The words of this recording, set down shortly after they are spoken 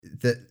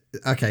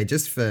Okay,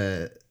 just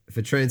for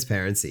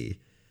transparency,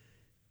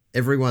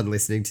 everyone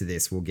listening to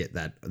this will get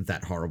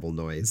that horrible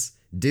noise.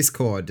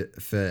 Discord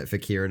for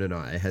Kieran and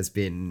I has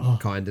been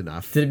kind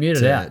enough Did it mute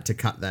it out? to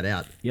cut that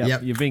out.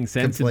 Yep, you're being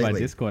censored by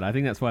completely. Discord. I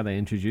think that's why they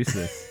introduced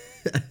this.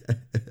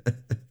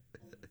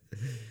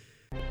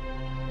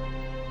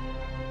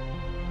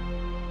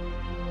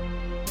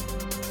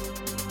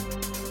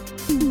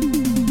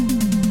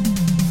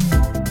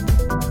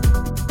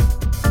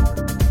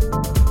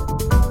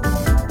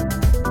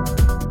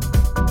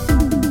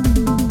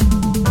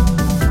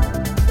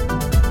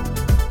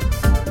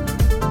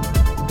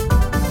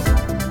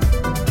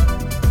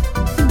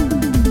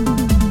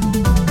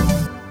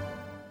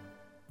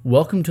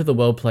 Welcome to the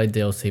Well Played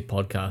DLC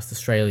podcast,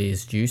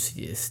 Australia's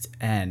juiciest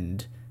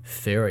and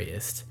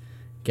furriest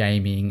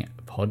gaming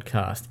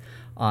podcast.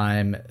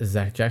 I'm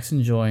Zach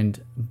Jackson,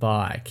 joined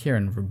by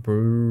Kieran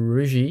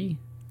Verbrugi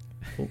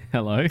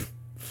Hello.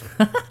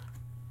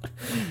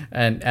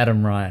 and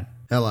Adam Ryan.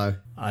 Hello.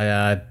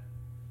 I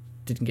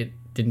didn't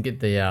get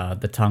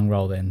the tongue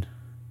roll then.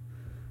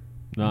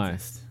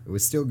 Nice. It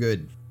was still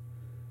good.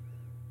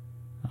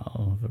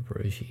 Oh,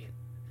 Verbrugi.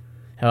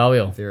 How are we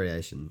all?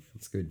 Variation.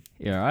 It's good.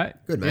 You all right?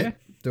 Good, mate. Yeah,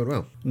 Doing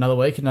well. Another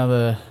week,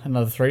 another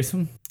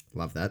threesome.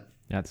 Love that.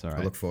 that's all I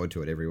right. look forward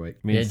to it every week.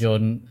 Yeah,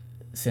 Jordan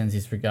sends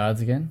his regards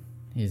again.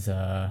 He's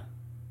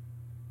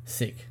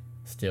sick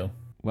still.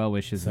 Well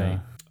wishes, So, mate.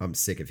 I'm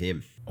sick of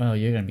him. well,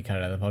 you're going to be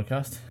cut out of the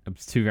podcast.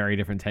 It's two very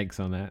different takes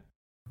on that.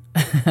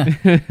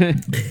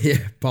 Yeah,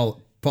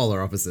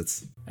 polar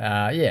opposites.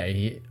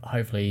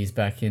 Hopefully he's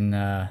back in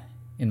the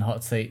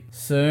hot seat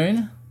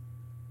soon.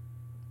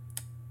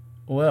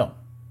 Well,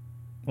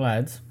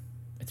 lads,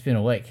 it's been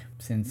a week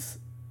since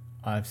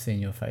I've seen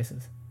your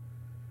faces.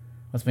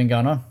 What's been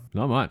going on?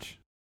 Not much.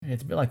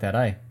 It's a bit like that,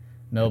 eh?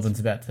 Melbourne's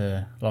about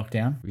to lock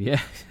down. Yeah.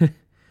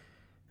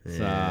 It's,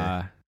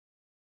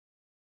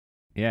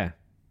 yeah.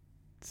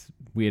 It's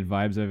weird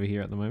vibes over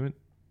here at the moment.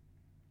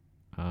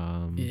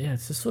 Yeah,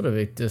 it's just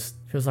it just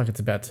feels like it's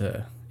about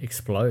to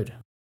explode.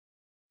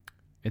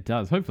 It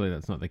does. Hopefully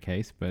that's not the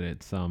case, but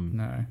it's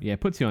No. yeah, it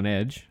puts you on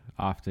edge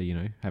after,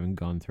 having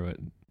gone through it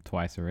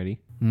twice already.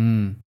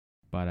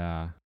 But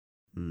yeah,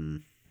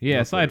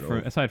 Not aside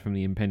good at all. from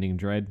the impending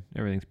dread,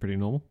 everything's pretty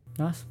normal.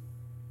 Nice.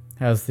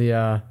 How's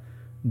the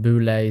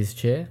Boulez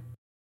chair?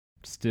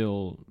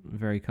 Still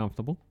very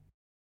comfortable.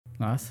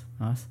 Nice.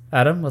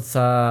 Adam, what's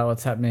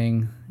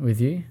happening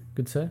with you,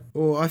 good sir?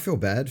 Well, I feel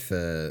bad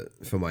for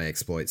my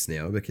exploits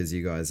now because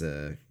you guys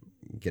are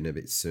going to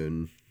be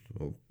soon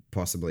or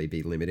possibly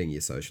be limiting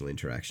your social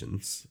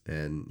interactions.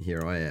 And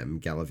here I am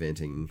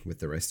gallivanting with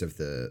the rest of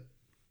the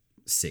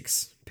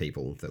 6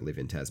 people that live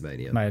in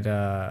Tasmania. Mate,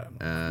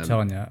 I'm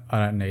telling you,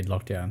 I don't need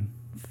lockdown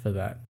for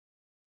that.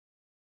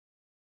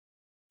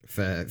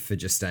 For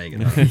just staying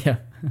at home.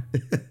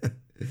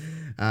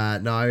 Yeah.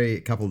 No, a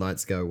couple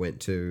nights ago went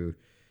to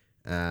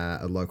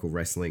a local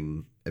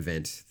wrestling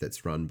event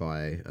that's run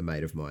by a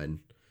mate of mine.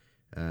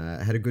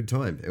 Had a good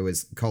time. It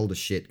was cold as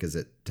shit because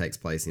it takes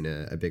place in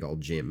a big old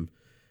gym.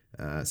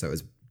 So it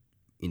was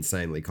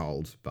insanely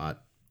cold,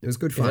 but it was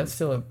good fun. Is that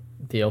still at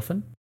the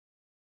Elfin?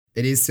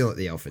 It is still at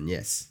the Elfin,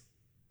 yes.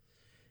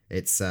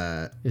 It's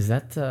Has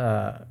that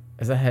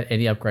had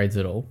any upgrades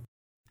at all?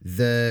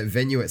 the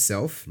venue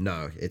itself.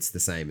 No, it's the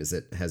same as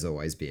it has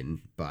always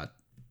been, but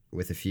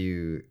with a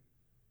few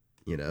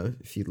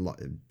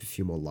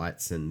more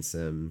lights and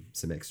some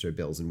extra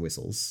bells and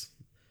whistles,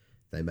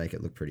 they make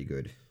it look pretty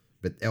good.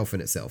 But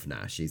Elfin itself,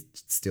 nah, she's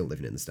still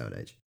living in the Stone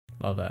Age.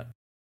 Love that.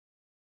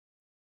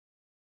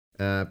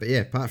 But yeah,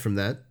 apart from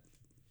that,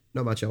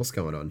 not much else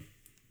going on.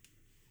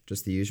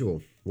 Just the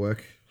usual.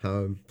 Work,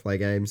 home, play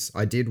games.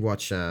 I did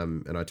watch,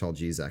 and I told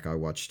you, Zach, I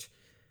watched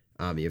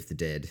Army of the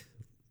Dead,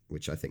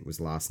 which I think was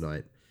last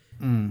night,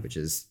 which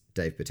is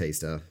Dave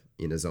Bautista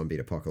in a zombie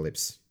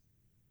apocalypse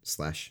 /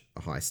 a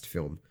heist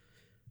film,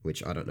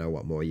 which I don't know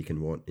what more you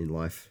can want in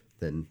life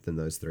than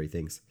those 3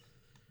 things.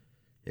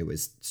 It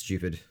was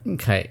stupid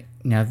Okay,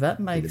 now that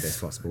in the makes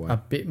best possible way. a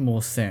bit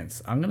more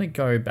sense. I'm going to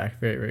go back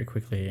very, very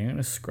quickly. I'm going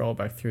to scroll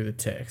back through the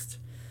text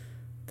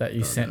that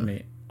you sent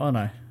me. Oh,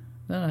 no,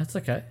 it's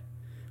okay.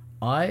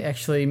 I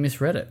actually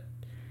misread it.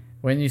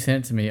 When you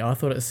sent it to me, I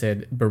thought it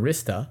said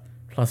barista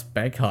plus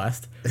bank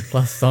heist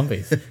plus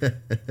zombies.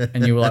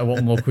 And you were like,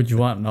 what more could you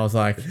want? And I was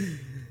like,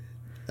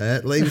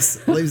 It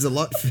leaves a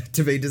lot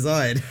to be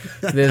desired.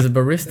 there's a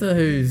barista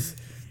who's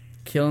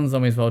killing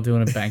zombies while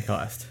doing a bank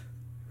heist.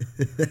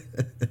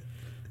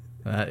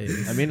 That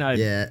is... I mean, I'd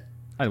Yeah,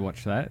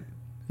 watch that.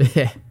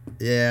 Yeah.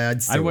 yeah.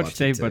 I'd still I'd watch watch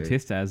Dave it too.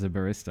 Bautista as a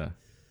barista.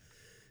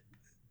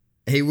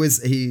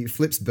 He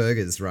flips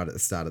burgers right at the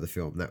start of the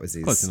film. That was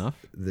Close enough.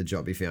 the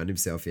job he found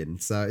himself in.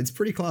 So it's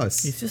pretty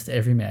close. He's just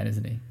every man,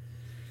 isn't he?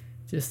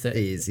 Just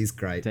He is. He's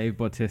great. Dave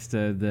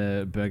Bautista,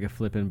 the burger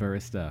flipping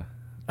barista.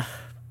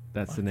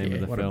 That's the name yeah,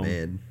 of the What film. a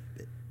man.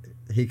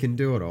 He can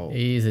do it all.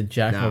 He's a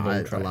jack of all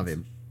I trades. love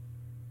him.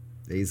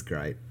 He's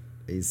great.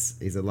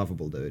 He's a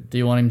lovable dude. Do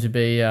you want him to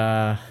be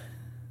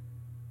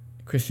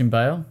Christian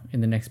Bale in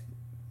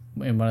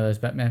one of those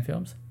Batman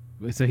films?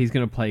 So he's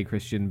going to play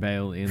Christian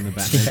Bale in the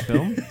Batman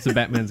film. So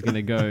Batman's going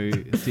to go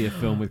see a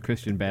film with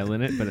Christian Bale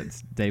in it, but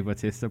it's Dave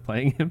Bautista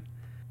playing him.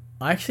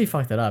 I actually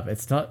fucked that up.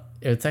 It's not.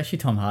 It's actually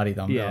Tom Hardy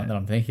that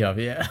I'm thinking of.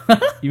 Yeah.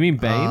 You mean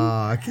Bane?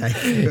 Oh,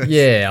 okay.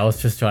 Yeah, I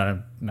was just trying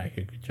to make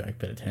a good joke,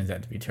 but it turns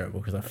out to be terrible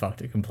because I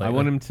fucked it completely. I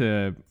want him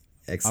to.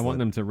 Excellent. I want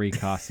them to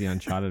recast the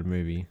Uncharted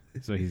movie,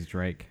 so he's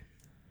Drake.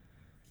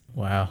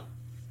 Wow,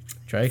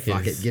 Drake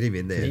Fuck is. it, get him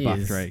in there. He Fuck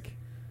is- Drake.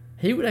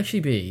 He would actually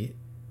be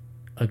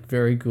a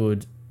very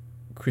good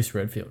Chris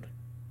Redfield,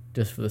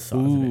 just for the size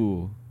of it.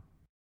 Ooh.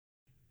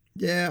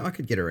 Yeah, I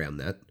could get around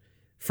that.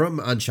 From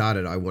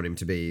Uncharted, I want him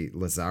to be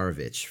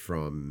Lazarevich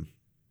from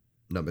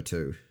number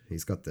 2.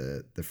 He's got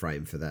the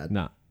frame for that.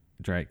 Nah,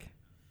 Drake.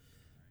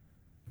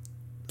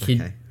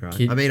 Kid, Okay, right.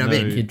 kid, I mean,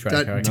 Kid Drake.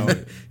 I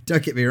reckon.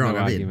 don't get me wrong. No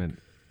I mean, argument.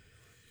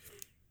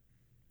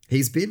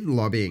 he's been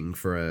lobbying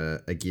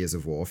for a Gears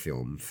of War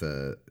film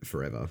for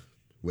forever,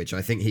 which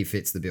I think he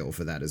fits the bill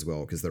for that as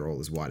well because they're all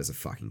as white as a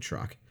fucking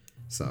truck.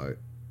 So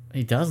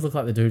He does look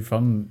like the dude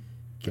from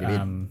Get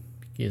him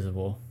Gears of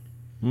War.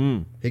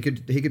 Mm. he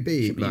could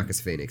be Marcus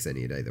Phoenix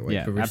any day of the week.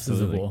 Yeah. Baristas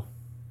absolutely. of War.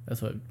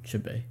 That's what it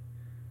should be.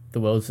 The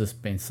world's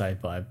just been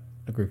saved by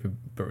a group of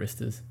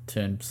baristas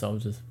turned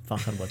soldiers.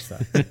 Fuck, I'd watch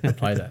that. I'd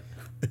play that.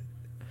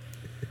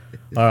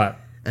 All right.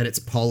 And it's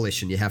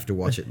Polish and you have to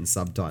watch it in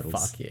subtitles.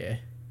 Fuck yeah.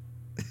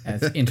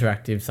 And it's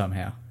interactive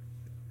somehow.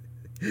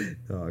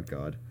 Oh,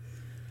 God.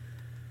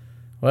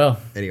 Well,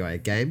 Anyway,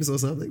 games or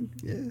something?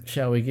 Yeah.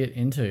 shall we get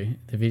into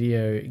the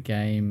video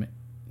game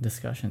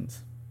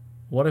discussions?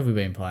 What have we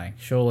been playing?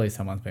 Surely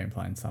someone's been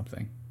playing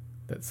something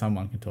that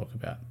someone can talk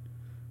about.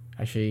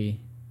 Actually,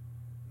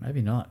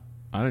 maybe not.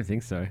 I don't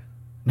think so.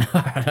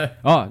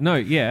 Oh no,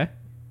 yeah.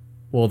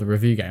 Well, the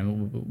review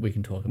game we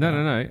can talk about.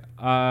 No.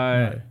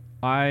 No.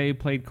 I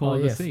played Call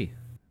of yes. the Sea.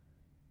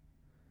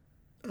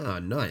 Oh,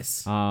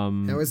 nice. How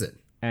is it?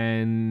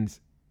 And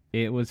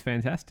it was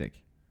fantastic.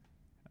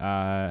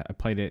 I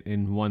played it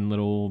in one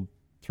little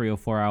 3 or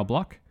 4 hour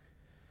block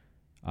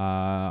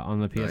on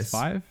the Nice.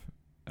 PS5.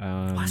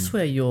 I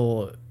swear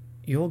your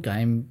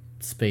game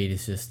speed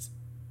is just,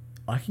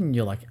 I reckon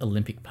you're like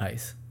Olympic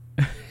pace.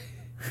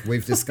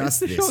 We've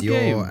discussed It's a this. short You're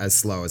game. as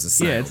slow as a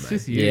snail, Yeah, it's mate.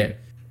 just you. Yeah.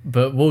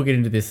 But we'll get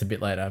into this a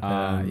bit later.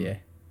 But yeah.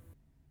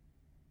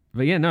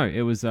 But yeah, no,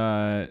 it was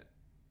a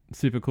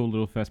super cool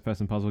little first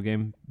person puzzle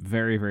game.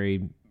 Very,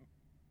 very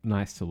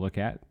nice to look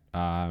at.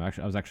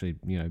 Actually, I was actually,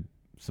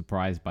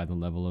 surprised by the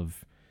level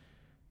of,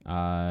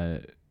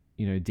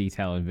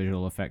 detail and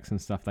visual effects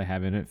and stuff they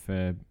have in it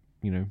for,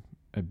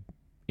 a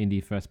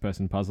indie first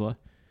person puzzler.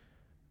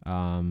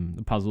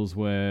 The puzzles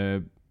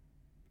were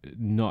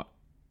not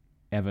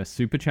ever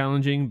super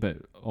challenging, but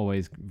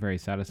always very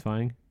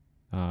satisfying.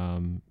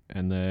 And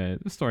the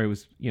story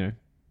was,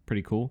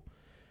 pretty cool.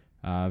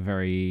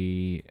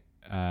 Very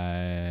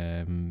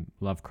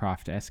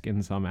Lovecraft-esque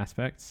in some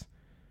aspects.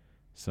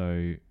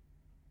 So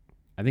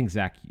I think,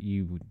 Zach,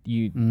 you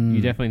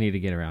definitely need to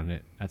get around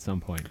it at some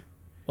point.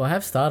 Well, I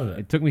have started it.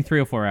 It took me 3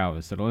 or 4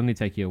 hours, so it'll only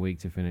take you a week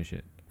to finish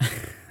it.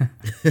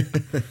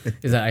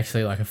 Is that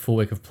actually like a full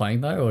week of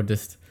playing though, or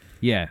just?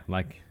 Yeah,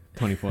 like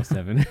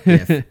 24/7.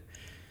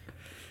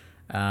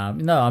 Yeah.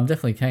 No, I'm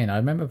definitely keen. I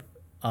remember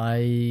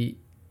I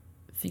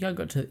think I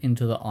got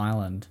into the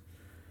island,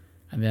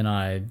 and then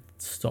I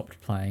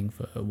stopped playing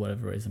for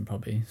whatever reason.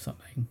 Probably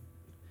something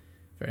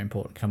very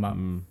important come up.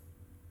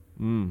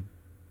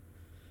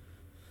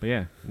 But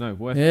yeah, no,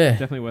 Yeah.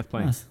 definitely worth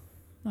playing.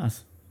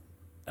 Nice.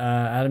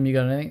 Adam, you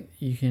got anything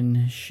you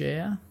can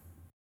share?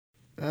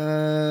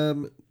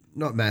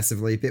 Not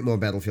massively. A bit more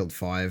Battlefield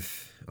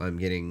 5. I'm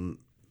getting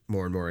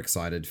more and more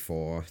excited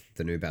for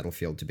the new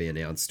Battlefield to be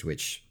announced,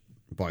 which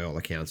by all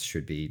accounts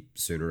should be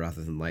sooner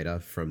rather than later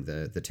from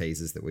the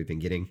teasers that we've been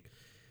getting.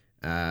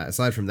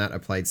 Aside from that, I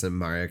played some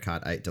Mario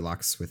Kart 8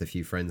 Deluxe with a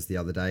few friends the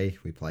other day.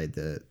 We played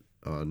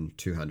on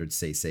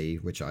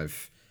 200cc, which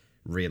I've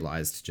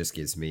realized just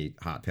gives me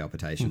heart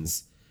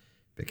palpitations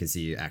because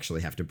you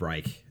actually have to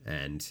brake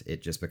and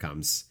it just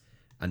becomes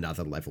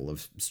another level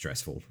of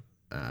stressful.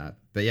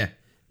 But yeah,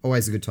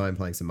 always a good time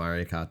playing some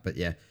Mario Kart. But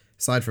yeah,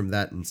 aside from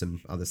that and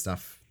some other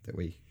stuff that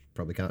we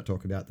probably can't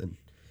talk about, then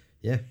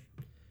yeah,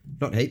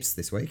 not heaps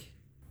this week.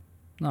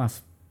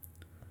 Nice.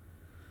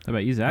 How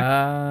about you,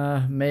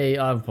 Zach? Me,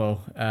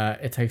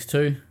 It Takes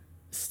Two.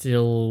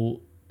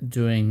 Still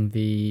doing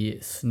the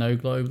snow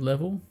globe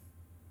level.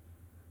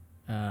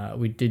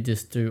 We did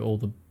just do all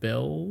the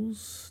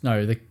bells.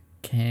 No, the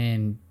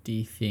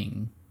candy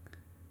thing.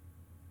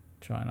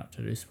 Try not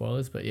to do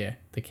spoilers, but yeah,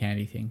 the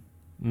candy thing.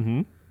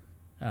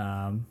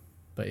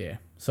 But yeah,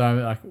 so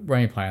like we're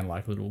only playing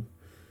like little,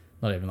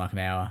 not even like an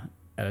hour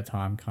at a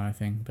time kind of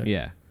thing. But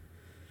Yeah.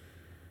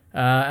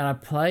 and I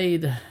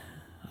played.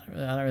 I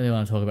don't really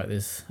want to talk about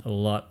this a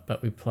lot,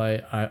 but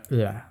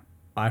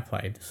I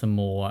played some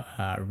more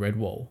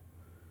Redwall,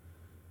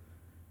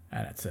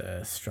 and it's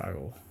a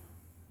struggle.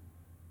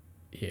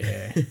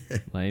 Yeah,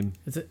 Lame.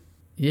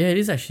 yeah, it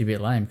is actually a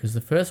bit lame because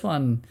the first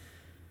one,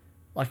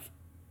 like,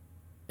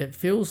 it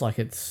feels like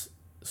it's.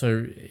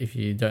 So if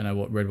you don't know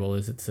what Redwall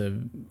is, it's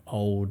a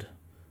old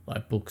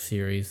like book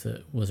series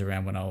that was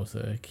around when I was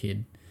a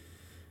kid,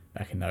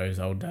 back in those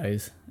old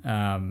days.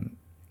 About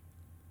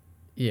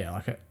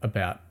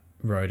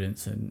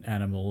rodents and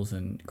animals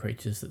and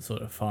creatures that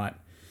sort of fight.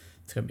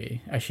 It's gonna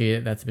be actually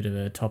that's a bit of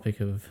a topic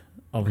of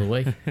the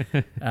week.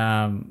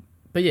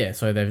 But yeah,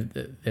 so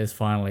there's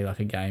finally like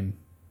a game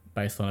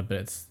based on it, but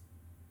it's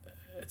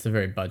a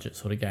very budget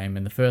sort of game.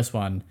 And the first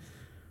one,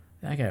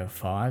 I gave a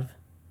 5.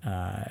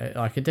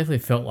 Like it definitely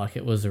felt like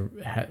it was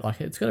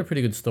it's got a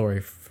pretty good story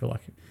for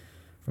like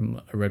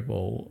from a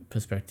Redwall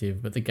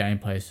perspective, but the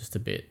gameplay is just a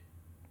bit.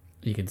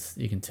 You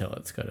can tell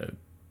it's got a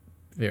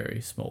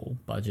very small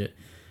budget,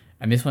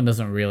 and this one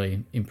doesn't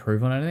really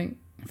improve on anything.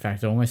 In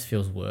fact, it almost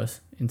feels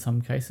worse in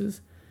some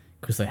cases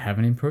because they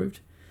haven't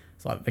improved.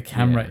 It's like the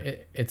camera,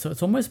 it's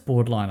almost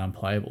borderline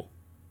unplayable,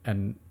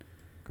 and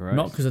Gross.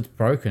 not because it's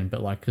broken,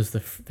 but like because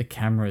the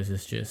camera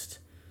is just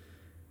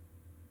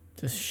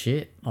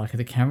shit. Like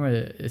the camera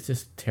is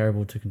just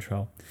terrible to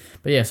control.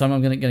 But yeah, so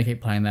I'm gonna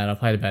keep playing that. I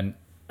played about an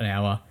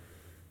hour.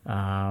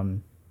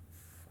 I'm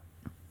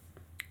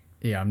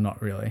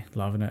not really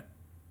loving it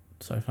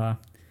so far.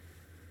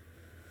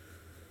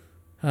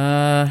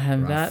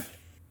 And Rough. that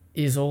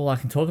is all I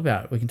can talk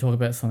about. We can talk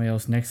about something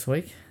else next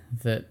week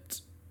that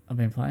I've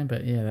been playing,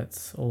 but yeah,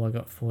 that's all I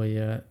got for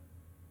you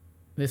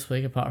this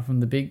week, apart from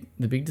the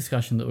big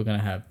discussion that we're going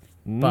to have.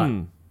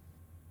 But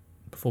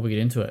before we get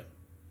into it,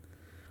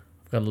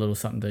 I've got a little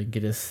something to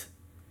get us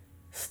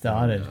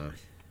started.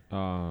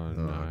 Oh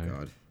no.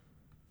 God.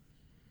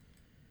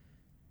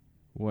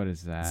 What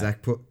is that? Zach,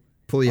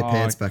 pull your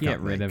pants back get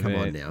up, rid mate. of Come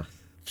on it. now.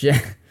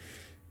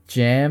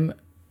 Jam,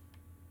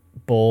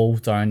 ball,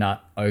 donut,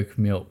 oat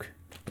milk.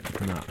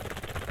 No.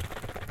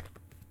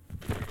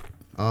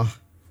 Oh.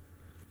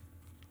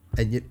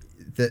 And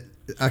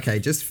okay,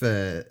 just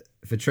for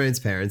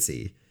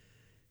transparency,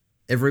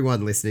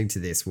 everyone listening to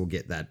this will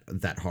get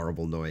that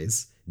horrible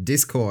noise.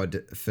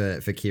 Discord for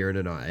Kieran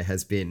and I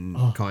has been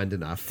kind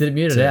enough Did it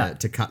mute it out?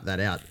 to cut that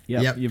out.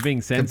 Yep, you're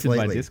being censored by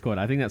completely. Discord.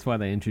 I think that's why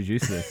they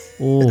introduced this.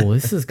 Oh,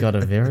 this has got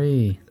a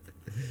very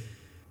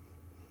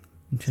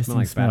interesting Smell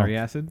like smell. battery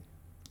acid.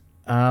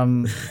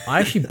 I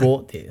actually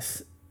bought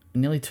this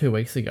nearly 2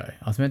 weeks ago.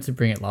 I was meant to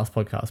bring it last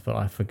podcast, but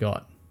I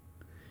forgot.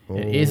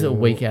 It is a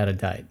week out of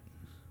date.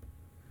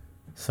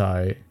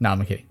 So, no,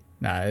 I'm kidding.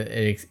 No,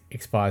 it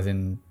expires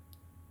on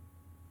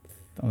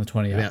the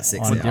 28th. About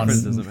 6 What hours.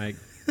 difference does it make?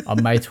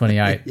 On May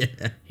 28th.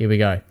 Yeah. Here we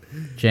go.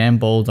 Jam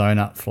ball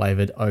donut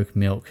flavoured oat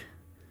milk.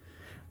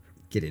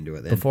 Get into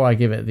it then. Before I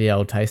give it the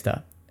old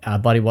taster,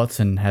 Buddy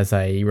Watson has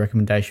a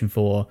recommendation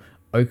for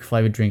oat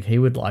flavoured drink he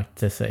would like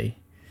to see.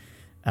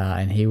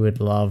 And he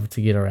would love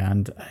to get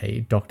around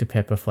a Dr.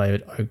 Pepper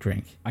flavoured oat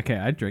drink. Okay,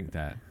 I'd drink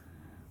that.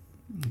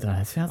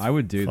 That sounds I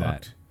would do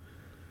fucked.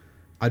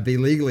 I'd be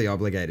legally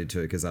obligated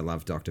to because I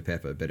love Dr.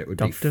 Pepper, but it would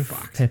be Dr.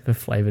 fucked. Pepper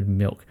flavoured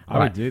milk. I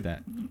would do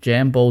that.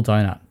 Jam ball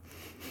donut.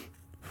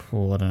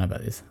 Oh, I don't know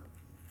about this.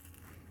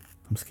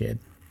 I'm scared.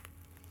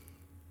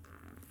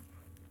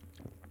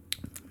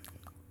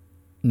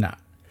 Nah.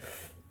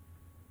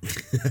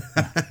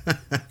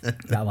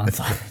 That one's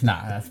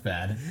nah, that's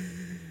bad.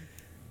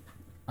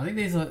 I think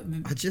these are.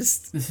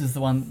 This is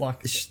the one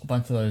like a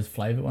bunch of those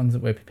flavour ones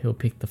where people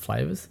pick the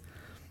flavours.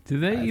 Do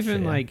they That's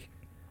even fair. like?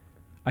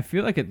 I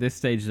feel like at this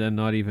stage they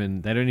don't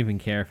even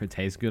care if it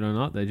tastes good or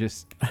not. They're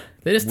just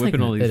They're just whipping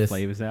taking all it. these They're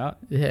flavors out.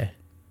 Yeah.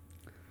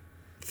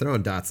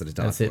 Throwing darts at a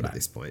That's it, dartboard mate. at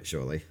this point,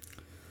 surely.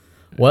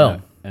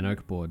 Well, An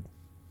oak board.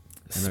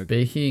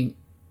 speaking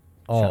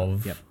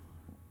of Yep.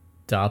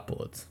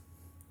 dartboards,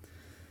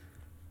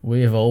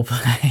 we have all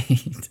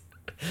played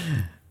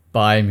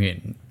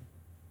Biomutant.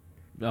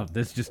 Oh,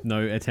 there's just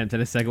no attempt at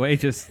a segue.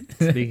 Just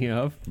speaking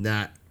of,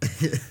 Nah.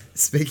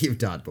 Speaking of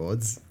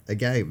dartboards, a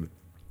game.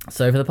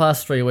 So for the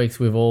past 3 weeks,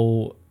 we've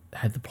all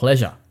had the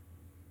pleasure,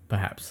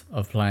 perhaps,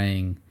 of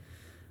playing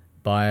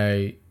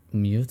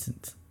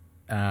Biomutant.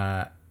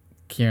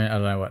 Kieran, I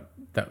don't know what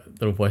that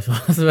little voice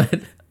was,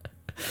 but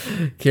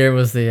Kieran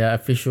was the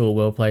official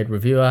well-played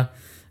reviewer.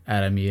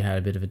 Adam, you had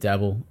a bit of a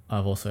dabble.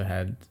 I've also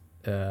had,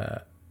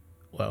 a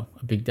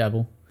big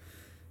dabble.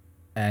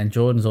 And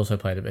Jordan's also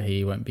played it, but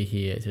he won't be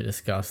here to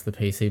discuss the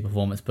PC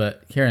performance.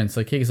 But Kieran,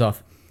 so kick us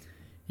off.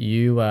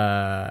 You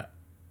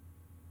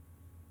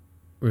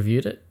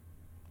reviewed it.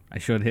 I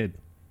sure did.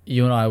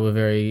 You and I were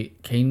very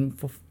keen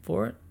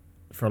for it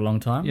for a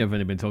long time. Yeah, I've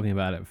only been talking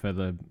about it for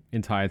the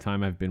entire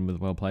time I've been with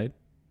Well Played.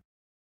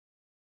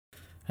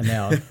 And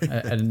now,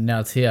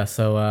 it's here.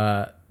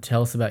 So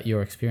tell us about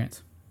your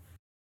experience.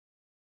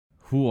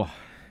 Whew,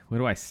 where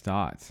do I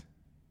start?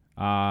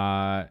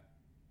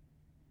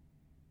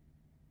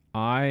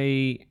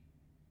 I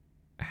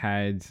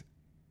had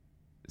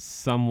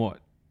somewhat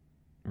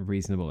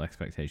reasonable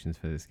expectations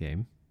for this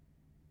game.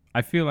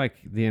 I feel like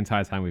the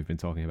entire time we've been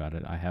talking about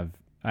it, I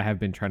have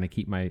been trying to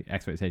keep my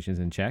expectations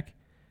in check.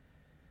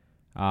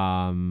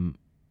 But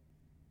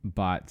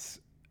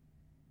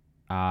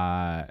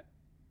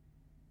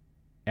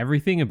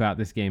everything about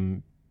this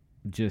game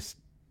just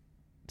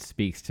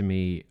speaks to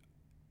me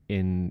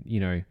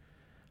in,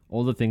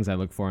 all the things I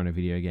look for in a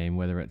video game,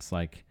 whether it's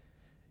like,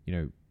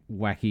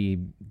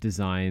 wacky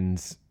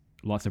designs,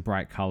 lots of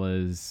bright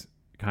colors,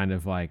 kind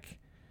of like,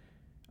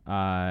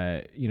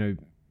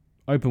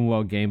 open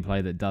world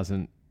gameplay that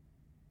doesn't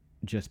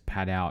just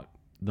pad out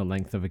the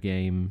length of a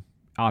game,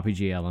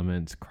 RPG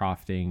elements,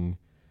 crafting,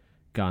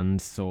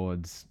 guns,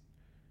 swords,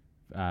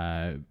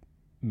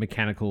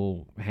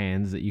 mechanical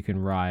hands that you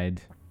can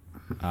ride.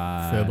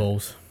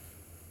 Furballs.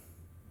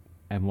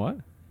 And what?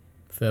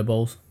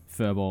 Furballs.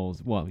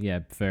 Furballs. Well, yeah,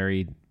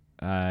 furry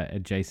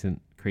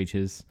adjacent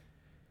creatures.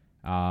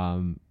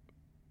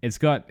 It's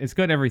got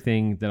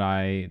everything that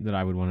I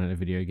would want in a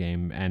video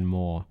game and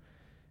more.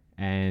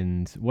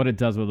 And what it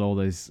does with all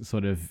those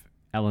sort of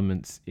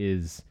elements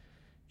is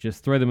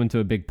just throw them into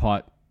a big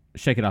pot,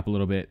 shake it up a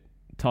little bit,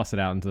 toss it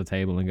out into the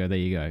table and go, there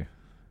you go.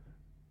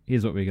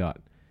 Here's what we got.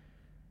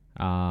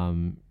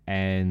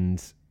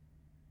 And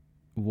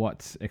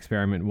what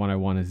Experiment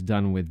 101 has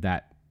done with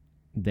that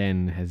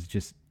then has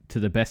just, to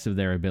the best of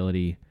their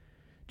ability,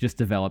 just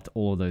developed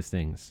all of those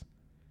things.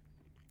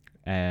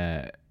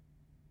 And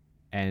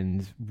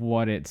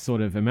what it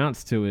sort of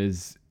amounts to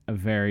is a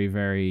very,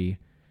 very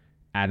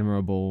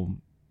admirable,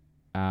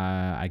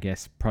 I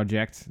guess,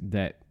 project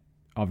that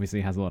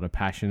obviously has a lot of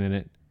passion in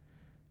it.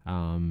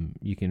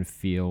 You can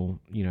feel,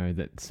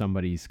 that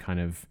somebody's kind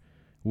of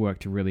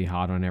worked really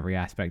hard on every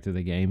aspect of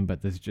the game,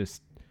 but there's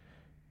just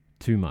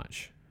too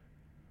much.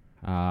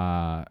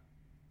 And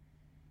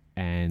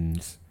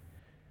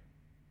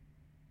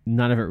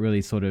none of it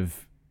really sort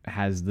of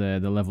has the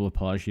level of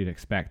polish you'd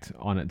expect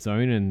on its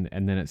own,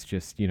 and then it's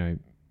just,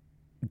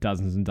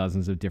 dozens and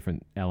dozens of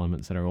different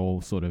elements that are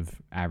all sort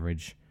of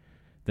average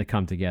that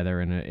come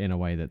together in a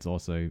way that's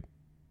also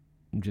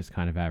just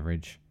kind of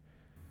average.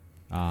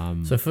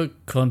 So for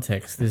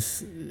context,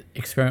 this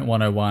Experiment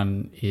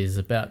 101 is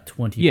about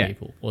 20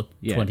 people or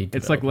 20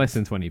 it's like less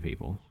than 20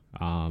 people.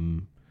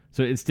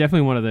 So it's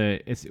definitely one of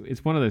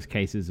it's one of those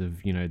cases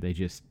of, they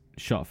just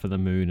shot for the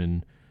moon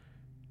and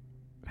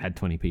had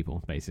 20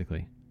 people,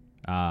 basically.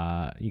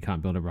 You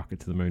can't build a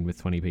rocket to the moon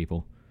with 20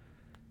 people.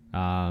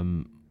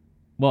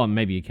 Well,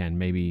 maybe you can.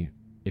 Maybe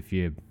if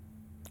you're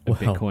a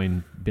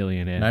Bitcoin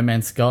billionaire. No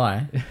Man's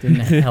Sky.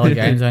 Didn't Hello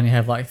Games only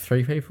have like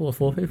 3 people or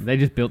 4 people? They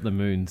just built the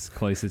moons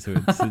closer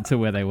to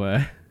where they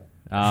were.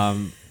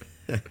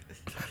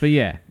 But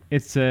yeah,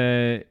 it's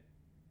a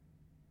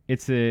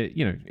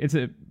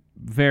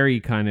very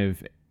kind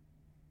of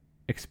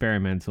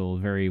experimental,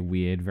 very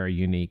weird, very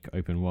unique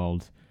open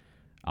world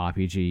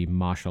RPG,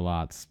 martial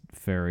arts,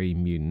 furry,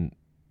 mutant,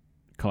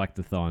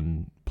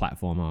 collectathon,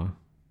 platformer,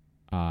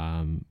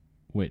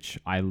 which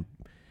I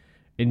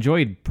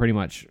enjoyed pretty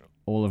much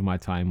all of my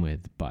time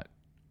with, but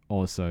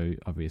also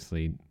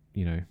obviously,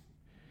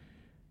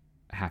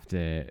 have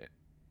to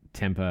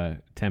temper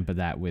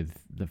that with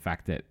the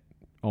fact that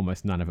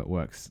almost none of it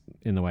works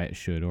in the way it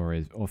should,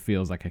 or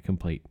feels like a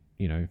complete,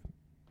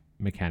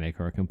 mechanic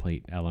or a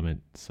complete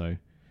element. So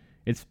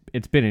it's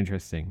been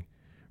interesting.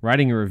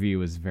 Writing a review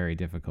was very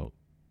difficult.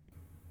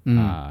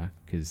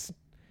 Because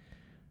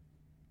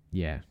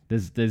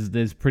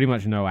there's pretty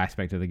much no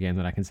aspect of the game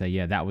that I can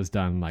say, that was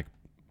done like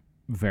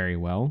very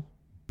well,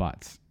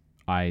 but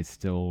I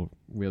still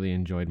really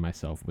enjoyed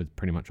myself with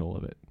pretty much all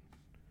of it.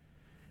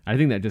 I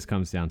think that just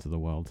comes down to the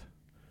world.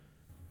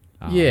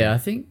 I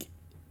think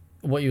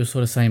what you were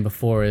sort of saying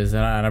before is,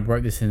 and I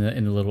wrote this in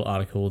the little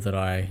article that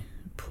I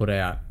put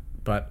out,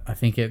 but I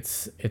think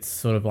it's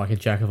sort of like a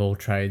jack of all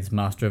trades,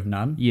 master of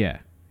none. Yeah,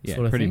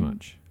 sort of pretty thing.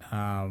 much.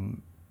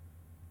 And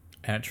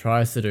it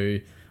tries to do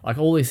like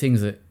all these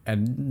things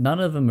and none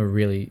of them are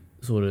really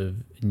sort of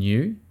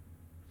new,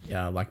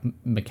 like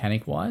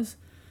mechanic wise.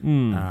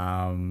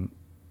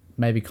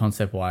 Maybe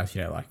concept wise,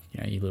 your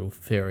little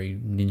fairy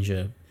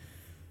ninja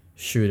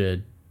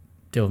shooter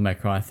Devil May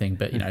Cry thing,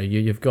 but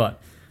you've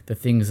got the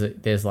things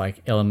that there's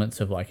like elements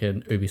of like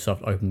an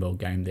Ubisoft open world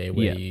game there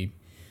where you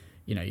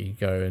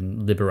go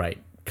and liberate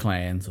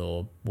clans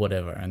or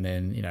whatever, and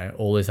then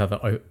all these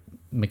other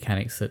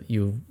mechanics that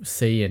you'll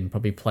see and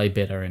probably play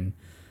better in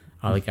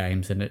other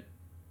games, and it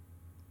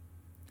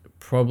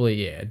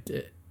probably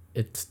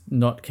it's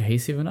not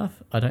cohesive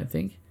enough, I don't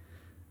think.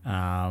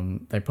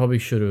 They probably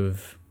should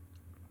have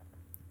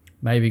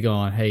maybe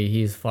gone, hey,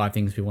 here's 5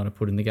 things we want to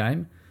put in the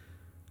game,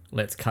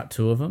 let's cut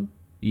 2 of them,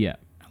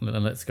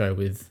 and let's go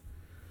with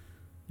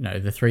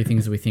the 3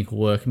 things that we think will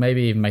work,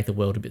 maybe even make the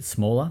world a bit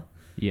smaller.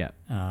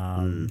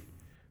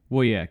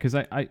 Well, yeah, because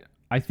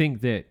I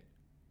think that,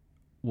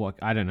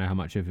 I don't know how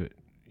much of it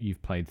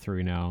you've played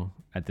through now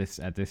at this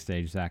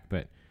stage, Zach,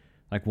 but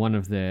like one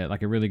of the,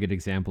 like a really good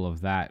example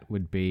of that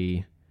would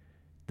be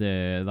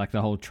the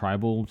whole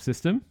tribal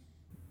system,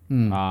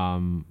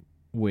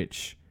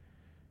 which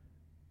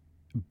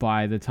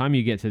by the time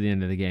you get to the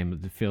end of the game,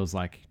 it feels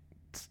like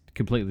it's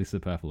completely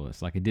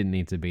superfluous. Like it didn't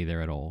need to be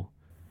there at all.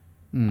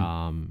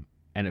 And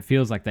it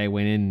feels like they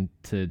went in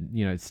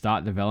to,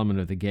 start development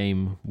of the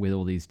game with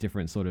all these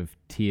different sort of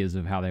tiers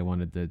of how they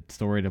wanted the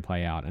story to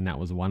play out. And that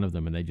was one of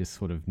them. And they just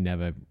sort of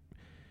never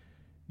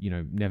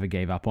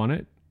gave up on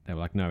it. They were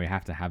like, no, we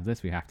have to have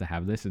this. We have to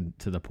have this. And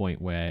to the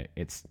point where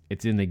it's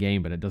in the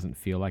game, but it doesn't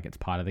feel like it's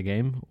part of the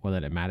game or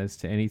that it matters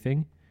to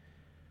anything.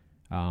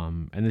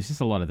 And there's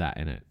just a lot of that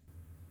in it,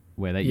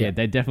 where they Yeah.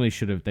 they definitely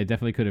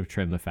could have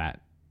trimmed the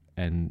fat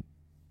and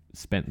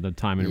spent the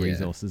time and Yeah.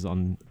 resources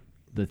on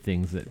the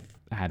things that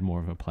had more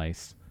of a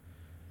place.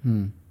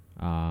 When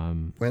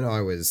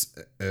I was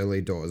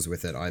early doors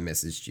with it, I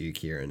messaged you,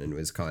 Kieran, and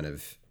was kind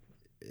of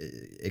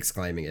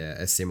exclaiming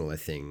a similar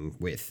thing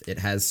with it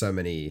has so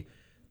many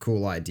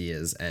cool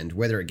ideas, and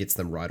whether it gets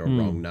them right or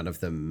wrong, none of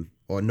them,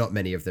 or not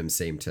many of them,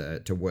 seem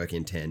to work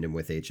in tandem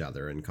with each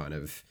other, and kind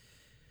of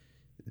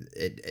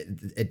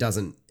it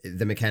doesn't,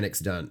 the mechanics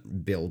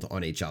don't build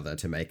on each other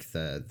to make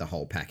the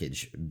whole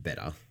package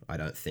better, I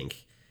don't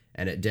think.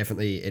 And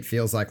it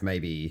feels like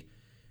maybe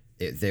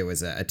there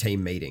was a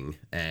team meeting,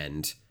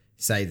 and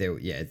say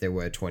there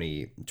were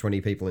 20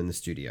 people in the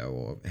studio,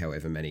 or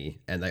however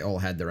many, and they all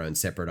had their own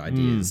separate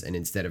ideas, and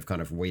instead of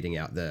kind of weeding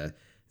out the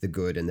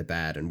good and the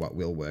bad and what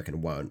will work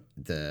and won't,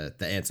 the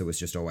answer was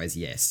just always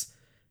yes.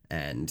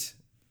 And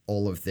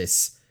all of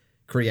this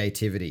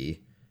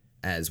creativity,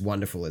 as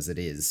wonderful as it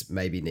is,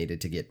 maybe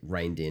needed to get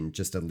reined in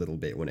just a little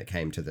bit when it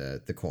came to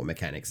the core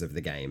mechanics of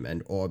the game,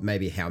 and or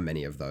maybe how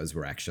many of those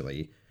were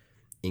actually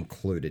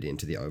included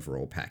into the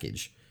overall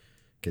package.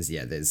 Because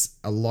there's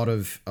a lot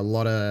of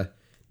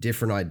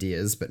different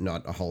ideas, but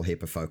not a whole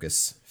heap of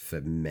focus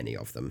for many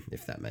of them,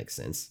 if that makes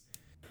sense.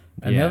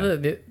 And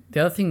the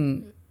other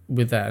thing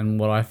with that, and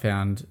what I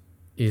found,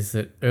 is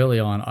that early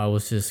on I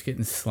was just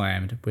getting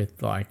slammed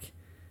with like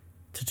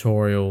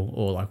tutorial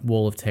or like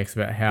wall of text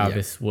about how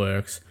this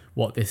works,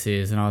 what this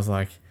is, and I was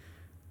like,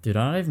 dude,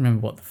 I don't even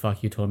remember what the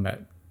fuck you're talking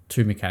about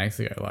 2 mechanics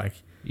ago. Like,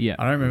 I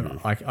don't remember.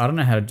 Like, I don't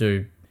know how to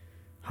do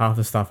half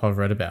the stuff I've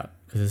read about,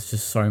 because it's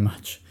just so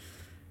much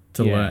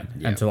to learn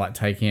and to like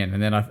take in.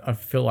 And then I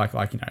feel like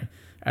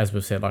as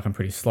we've said, like, I'm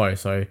pretty slow,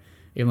 so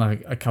even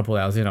like a couple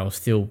hours in, I was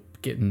still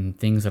getting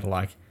things that are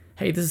like,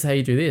 hey, this is how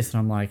you do this, and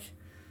I'm like,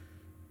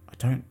 I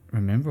don't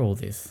remember all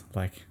this.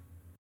 Like,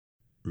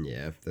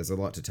 there's a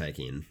lot to take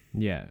in.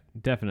 Yeah,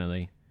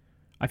 definitely.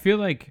 I feel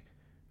like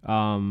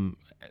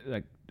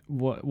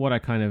what I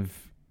kind of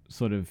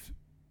sort of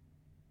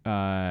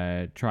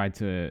tried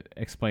to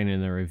explain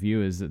in the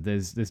review is that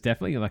there's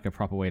definitely like a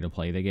proper way to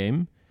play the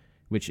game,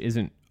 which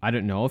isn't, I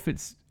don't know if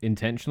it's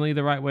intentionally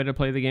the right way to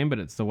play the game, but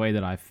it's the way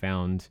that I've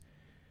found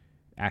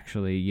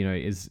actually,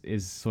 is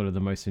sort of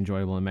the most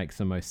enjoyable and makes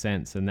the most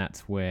sense. And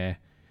that's where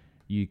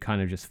you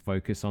kind of just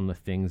focus on the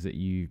things that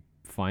you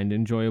find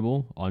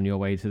enjoyable on your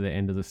way to the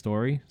end of the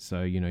story.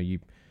 So,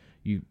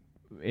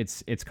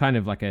 it's kind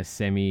of like a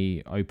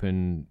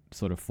semi-open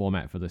sort of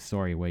format for the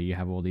story, where you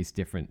have all these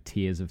different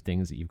tiers of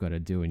things that you've got to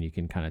do, and you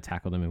can kind of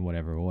tackle them in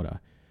whatever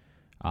order.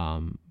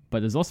 But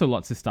there's also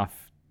lots of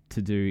stuff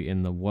to do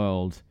in the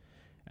world,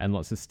 and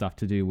lots of stuff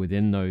to do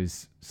within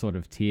those sort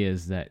of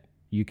tiers that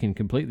you can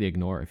completely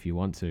ignore if you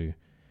want to.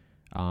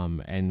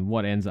 And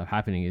what ends up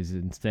happening is,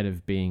 instead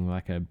of being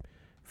like a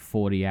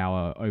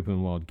 40-hour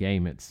open world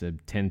game, it's a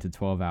 10 to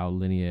 12-hour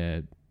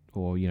linear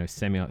or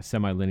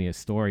semi-linear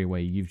story, where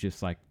you've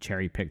just like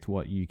cherry picked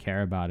what you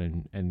care about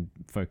and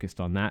focused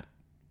on that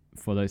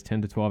for those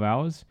 10 to 12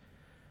 hours.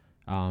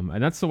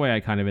 And that's the way I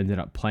kind of ended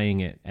up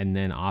playing it. And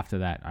then after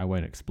that, I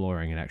went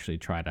exploring and actually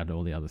tried out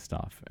all the other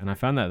stuff, and I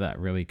found that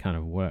really kind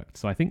of worked.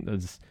 So I think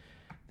there's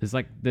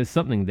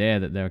something there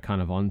that they're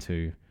kind of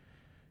onto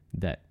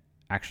that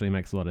actually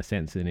makes a lot of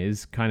sense and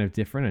is kind of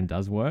different and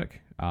does work.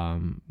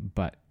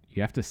 But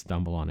you have to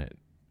stumble on it.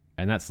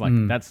 And that's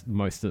that's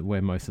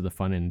where most of the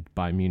fun in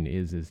Biomutant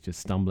is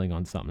just stumbling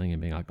on something and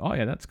being like, oh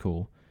yeah, that's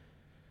cool.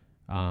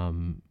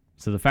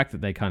 So the fact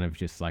that they kind of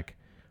just like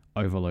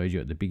overload you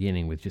at the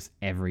beginning with just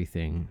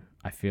everything,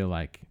 I feel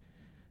like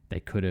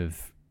they could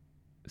have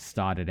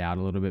started out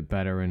a little bit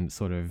better and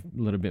sort of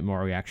a little bit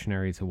more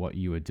reactionary to what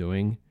you were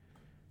doing,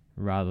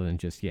 rather than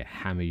just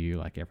hammer you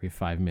like every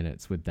 5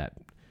 minutes with that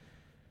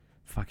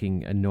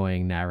fucking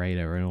annoying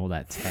narrator and all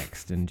that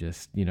text, and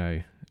just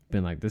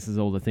been like, this is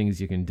all the things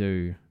you can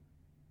do,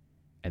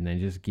 and then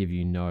just give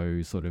you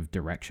no sort of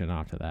direction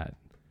after that.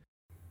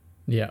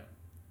 Yeah.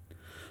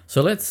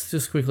 So let's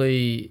just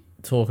quickly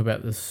talk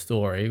about the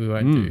story. We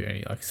won't do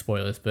any like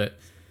spoilers, but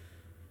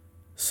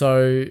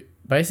so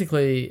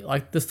basically,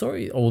 like, the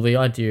story or the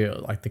idea,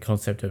 like the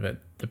concept of it,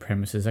 the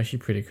premise is actually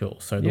pretty cool.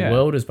 So the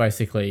world is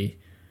basically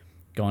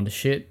gone to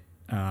shit.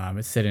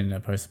 It's set in a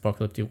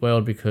post-apocalyptic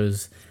world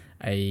because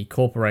a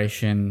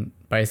corporation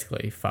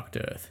basically fucked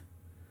Earth.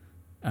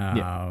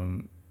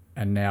 And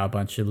now a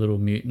bunch of little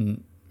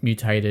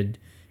mutated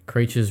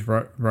creatures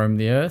roam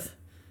the Earth,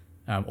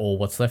 or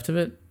what's left of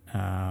it.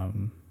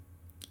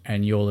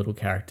 And your little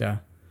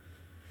character,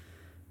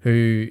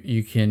 who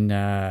you can,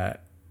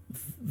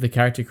 the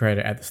character creator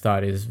at the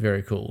start is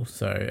very cool.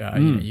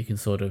 So you can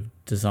sort of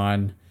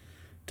design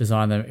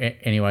them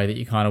any way that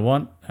you kind of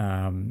want.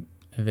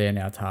 They're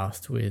now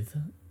tasked with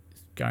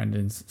going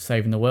and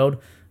saving the world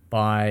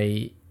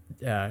by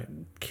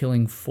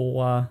killing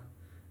 4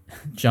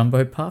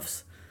 jumbo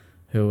puffs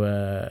who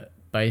are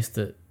based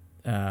at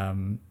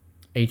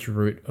each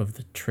root of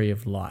the tree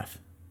of life.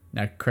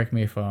 Now, correct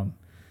me if I'm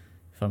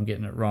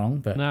getting it wrong,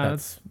 but no,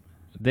 that's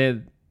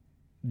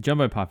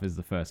Jumbo Puff is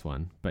the first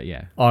one, but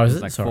yeah. Oh, is it's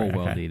it? like Sorry, 4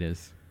 world okay.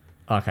 eaters.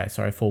 Okay,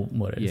 sorry, 4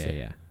 what it is.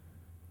 Yeah.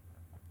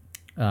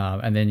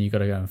 And then you got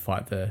to go and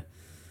fight the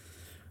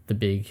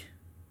big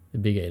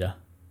eater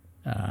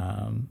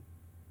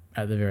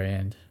at the very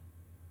end.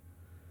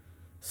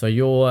 So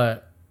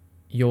your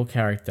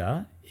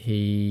character,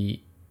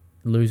 he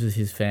loses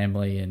his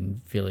family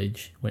and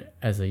village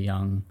as a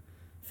young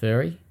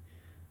furry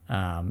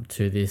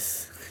to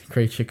this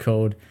creature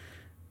called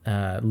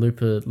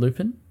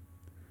Lupin.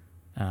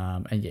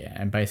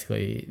 And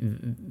basically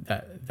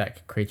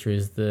that creature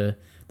is the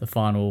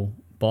final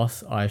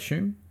boss, I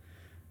assume.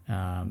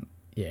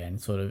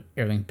 And sort of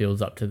everything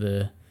builds up to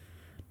the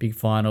big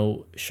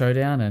final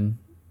showdown and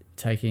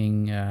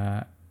taking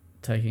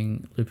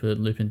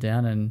Lupin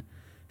down and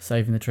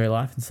saving the Tree of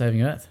Life and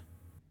saving Earth.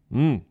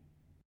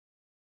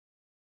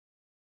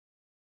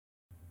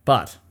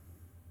 But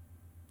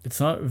it's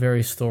not a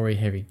very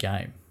story-heavy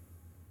game.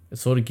 It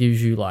sort of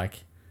gives you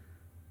like,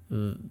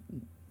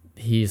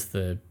 here's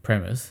the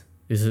premise.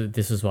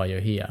 This is why you're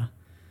here.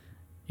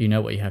 You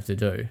know what you have to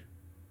do.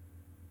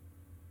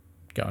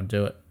 Go and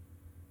do it.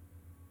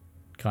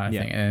 Kind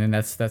of thing. And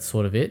that's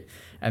sort of it.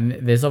 And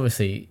there's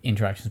obviously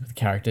interactions with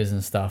characters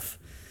and stuff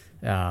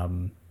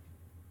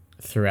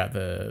throughout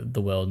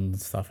the world and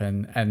stuff.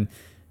 And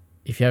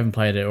if you haven't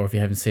played it or if you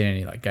haven't seen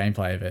any like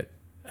gameplay of it,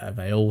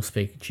 they all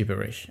speak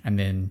gibberish. And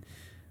then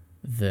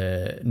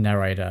the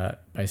narrator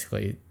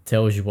basically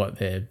tells you what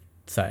they're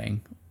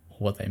saying or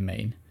what they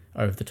mean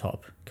over the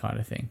top kind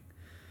of thing.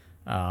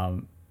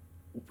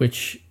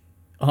 Which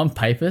on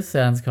paper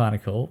sounds kind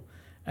of cool.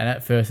 And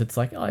at first it's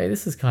like, oh yeah,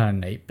 this is kind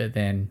of neat. But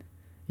then,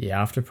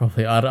 yeah, after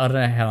probably, I don't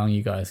know how long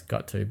you guys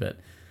got to, but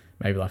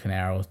maybe like an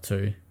hour or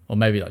two, or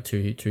maybe like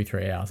 3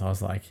 hours, I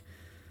was like,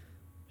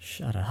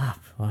 shut up.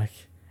 Like,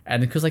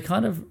 and because they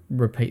kind of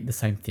repeat the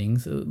same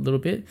things a little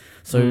bit.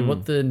 So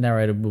what the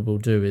narrator will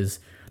do is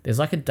there's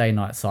like a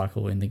day-night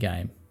cycle in the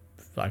game,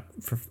 like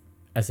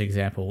as an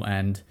example.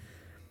 And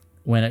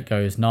when it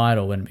goes night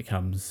or when it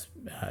becomes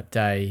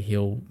day,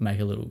 he'll make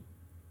a little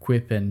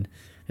quip, and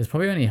there's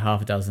probably only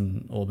half a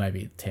dozen or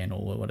maybe 10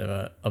 or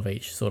whatever of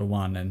each sort of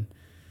one. And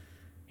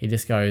he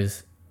just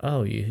goes,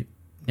 oh,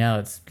 now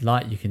it's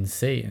light, you can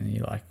see. And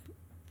you're like,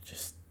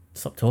 just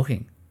stop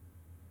talking.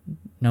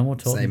 No more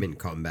talking. Same in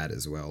combat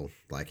as well.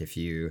 Like if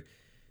you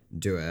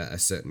do a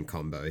certain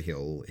combo,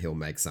 he'll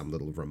make some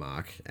little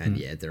remark. And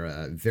yeah, there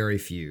are very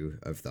few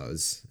of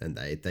those, and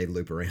they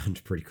loop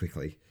around pretty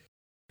quickly.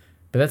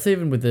 But that's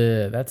even with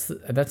that's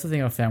the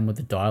thing I found with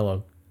the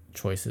dialogue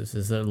choices,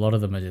 is that a lot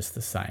of them are just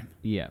the same.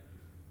 Yeah.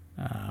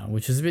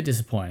 Which is a bit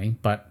disappointing,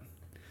 but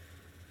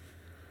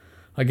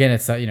again,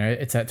 it's that,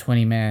 it's that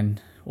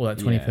 20-man or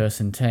that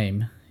 20-person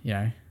team.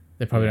 They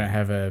probably don't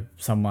have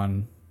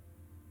someone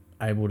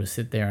able to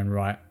sit there and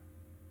write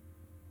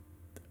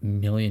a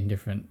million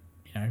different,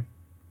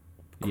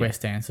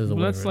 quest answers or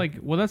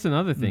whatever. That's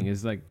another thing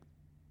is like,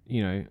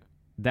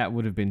 that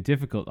would have been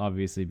difficult,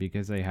 obviously,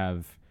 because they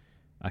have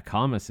a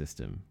karma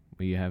system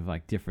where you have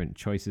like different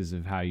choices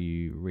of how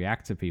you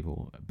react to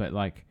people. But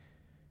like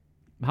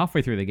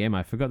halfway through the game,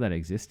 I forgot that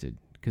existed,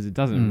 because it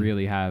doesn't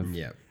really have,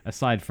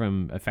 aside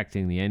from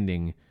affecting the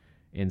ending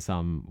in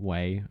some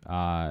way,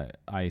 I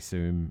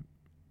assume,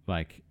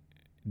 like,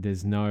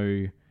 there's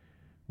no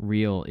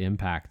real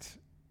impact,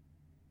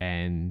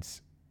 and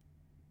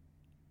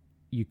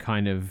you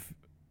kind of,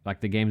 like,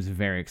 the game's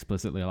very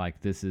explicitly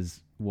like, this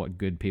is what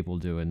good people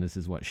do and this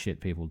is what shit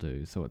people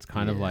do. So it's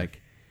kind of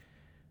like,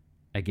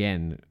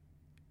 again,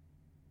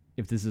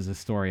 if this is a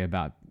story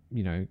about,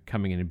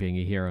 coming in and being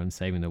a hero and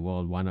saving the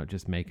world, why not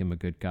just make him a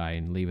good guy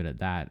and leave it at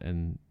that?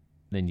 And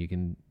then you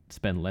can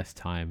spend less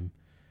time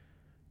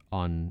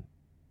on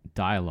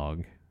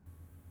dialogue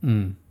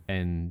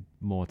and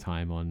more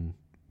time on,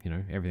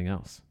 everything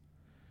else.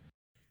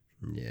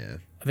 Yeah.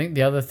 I think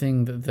the other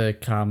thing that the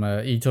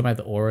karma, you talking about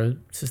the aura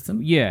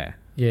system? Yeah.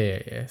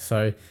 Yeah.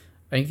 So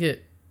I think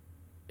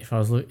if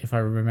I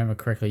remember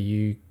correctly,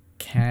 you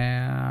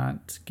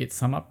can't get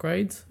some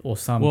upgrades or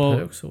some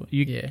perks, or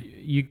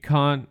you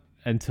can't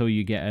until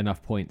you get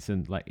enough points,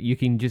 and like you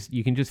can just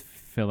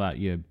fill out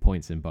your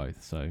points in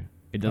both, so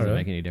it doesn't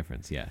make any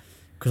difference. Yeah,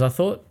 because I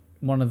thought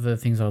one of the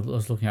things I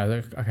was looking at,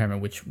 I can't remember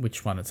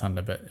which one it's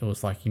under, but it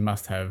was like you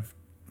must have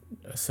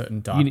a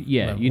certain dark.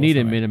 You need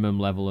a minimum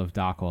level of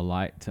dark or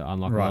light to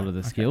unlock a lot of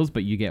the skills,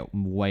 but you get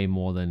way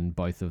more than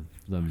both of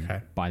them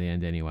by the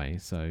end anyway.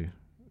 So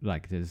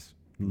like, there's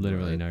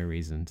literally no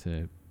reason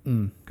to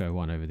go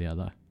one over the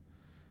other,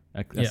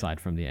 aside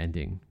from the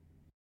ending.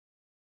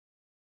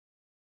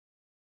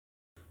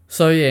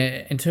 So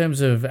yeah, in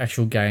terms of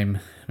actual game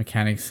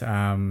mechanics,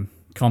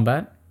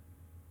 combat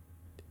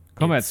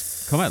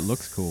looks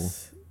cool,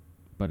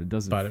 but it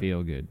doesn't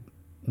feel good.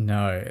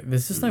 No,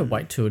 there's just no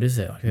weight to it, is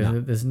there?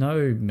 Like, there's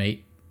no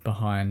meat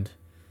behind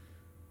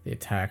the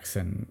attacks,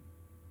 and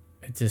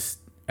it just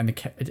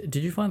did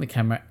you find the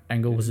camera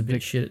angle was a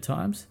bit shit at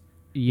times?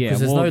 Yeah, because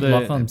there's no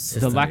lock-on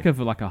system. The lack of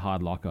like a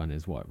hard lock-on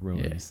is what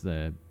ruins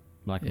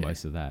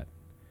most of that.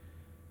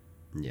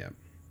 Yeah,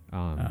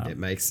 it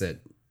makes it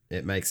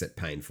it makes it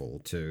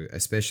painful to,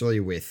 especially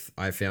with,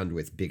 I found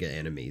with bigger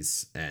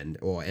enemies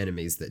or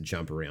enemies that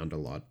jump around a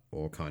lot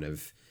or kind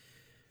of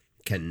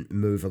can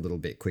move a little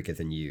bit quicker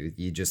than you.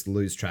 You just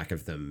lose track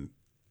of them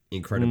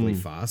incredibly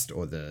fast,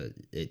 or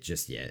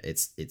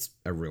it's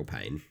a real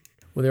pain.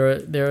 Well,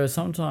 there are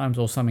sometimes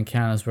or some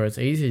encounters where it's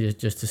easier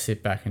just to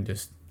sit back and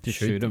just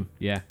shoot them.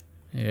 Yeah.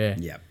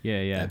 Yeah.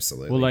 Yeah.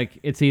 Absolutely. Well, like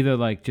it's either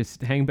like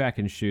just hang back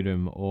and shoot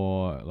them,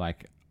 or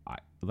like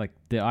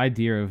the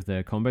idea of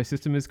the combo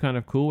system is kind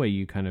of cool, where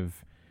you kind of,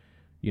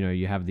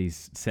 you have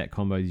these set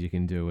combos you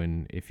can do,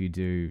 and if you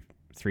do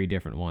 3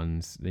 different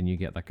ones, then you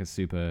get like a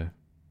super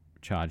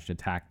charged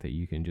attack that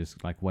you can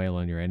just like wail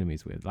on your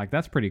enemies with. Like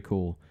that's pretty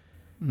cool.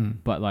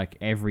 But like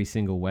every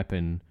single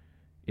weapon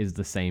is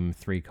the same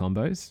 3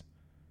 combos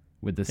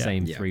with the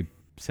same 3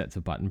 sets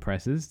of button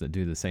presses that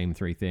do the same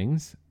 3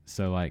 things.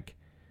 So like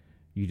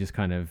you just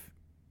kind of,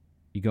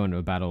 you go into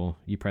a battle,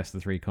 you press the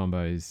 3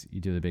 combos, you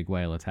do the big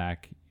whale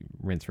attack,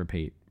 rinse,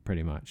 repeat,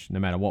 pretty much. No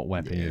matter what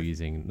weapon you're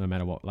using, no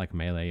matter what like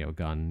melee or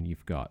gun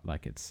you've got,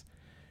 like it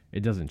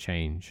doesn't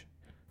change.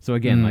 So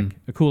again, like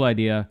a cool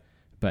idea,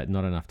 but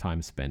not enough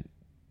time spent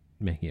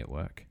making it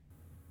work.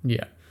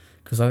 Yeah,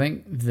 because I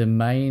think the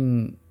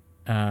main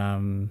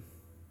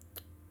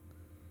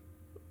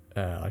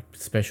like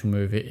special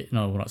move,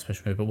 not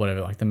special move, but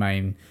whatever, like the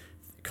main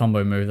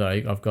combo move that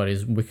I've got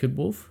is Wicked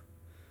Wolf,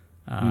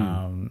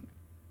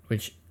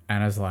 which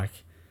Anna's like,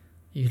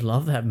 you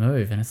love that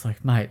move, and it's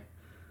like, mate,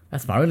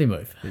 that's my only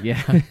move.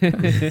 Yeah. And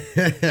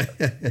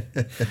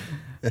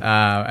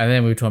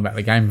then we were talking about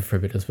the game for a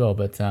bit as well,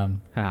 but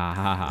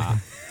yeah.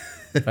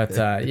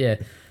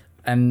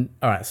 And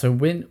all right, so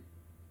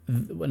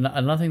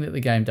another thing that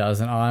the game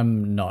does, and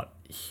I'm not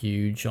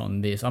huge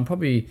on this, I'm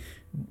probably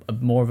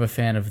more of a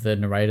fan of the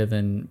narrator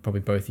than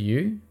probably both of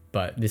you,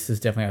 but this is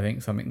definitely, I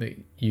think, something that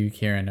you,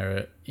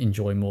 Kieran,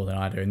 enjoy more than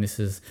I do, and this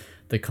is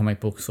the comic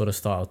book sort of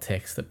style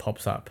text that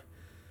pops up.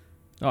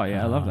 Oh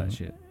yeah, I love that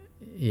shit.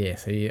 Yeah,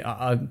 so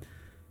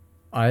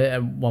I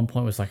at one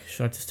point was like,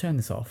 should I just turn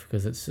this off?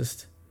 Because it's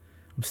just,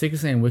 I'm sick of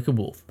seeing Wicked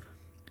Wolf.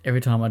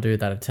 Every time I do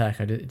that attack,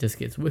 it just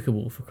gets Wicked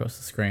Wolf across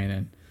the screen,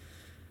 and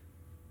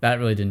that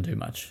really didn't do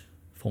much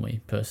for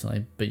me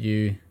personally. But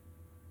you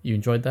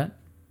enjoyed that?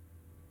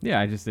 Yeah,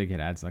 I just think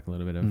it adds like a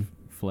little bit of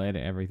flair to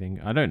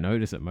everything. I don't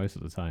notice it most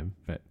of the time,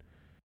 but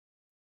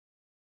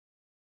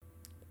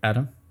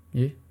Adam,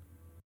 you?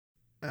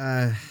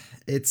 It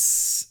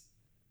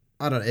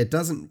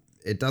doesn't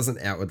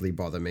outwardly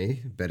bother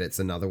me, but it's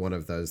another one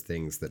of those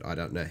things that I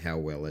don't know how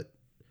well it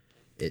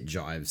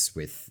jives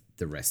with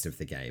the rest of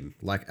the game.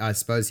 Like, I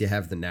suppose you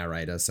have the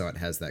narrator, so it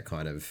has that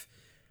kind of,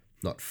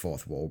 not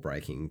fourth wall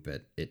breaking,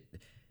 but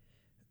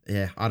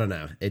I don't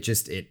know. It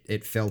just,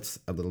 it felt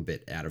a little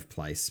bit out of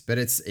place, but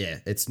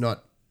it's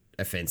not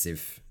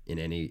offensive in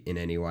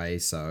any way.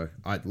 So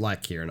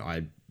like Kieran,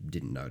 I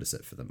didn't notice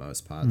it for the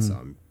most part. So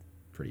I'm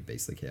pretty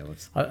beastly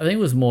careless. I think it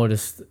was more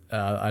just,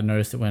 I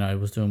noticed it when I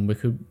was doing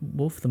Wicked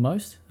Wolf the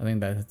most. I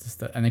think that's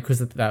just, and because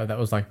that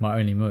was like my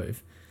only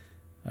move.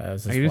 I can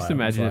just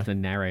imagine if the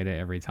narrator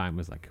every time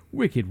was like,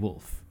 Wicked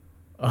Wolf.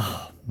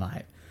 Oh,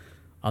 mate.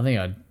 I think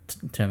I'd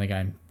turn the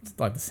game,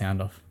 like the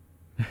sound off.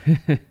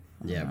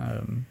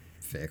 Yeah.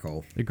 Fair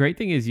call. The great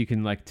thing is you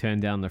can like turn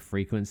down the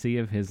frequency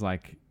of his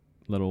like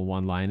little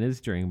one-liners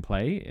during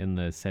play in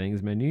the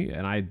settings menu,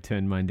 and I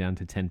turned mine down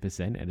to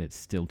 10% and it's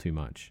still too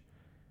much.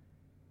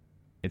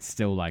 It's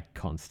still like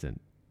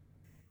constant.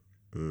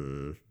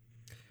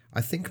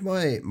 I think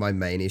my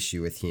main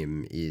issue with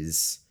him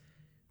is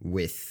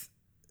with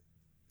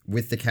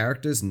the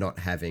characters not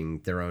having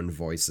their own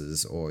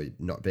voices or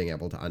not being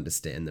able to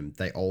understand them.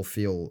 They all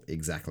feel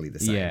exactly the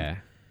same. Yeah.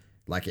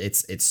 Like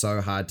it's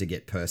so hard to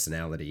get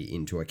personality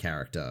into a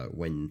character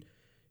when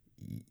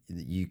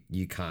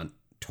you can't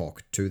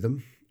talk to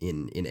them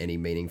in any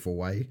meaningful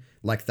way.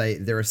 Like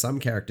there are some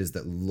characters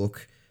that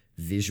look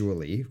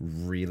visually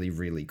really,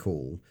 really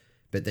cool,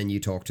 but then you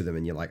talk to them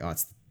and you're like, oh,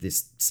 it's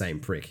this same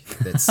prick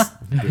that's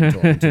been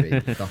talking to me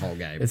the whole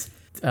game. It's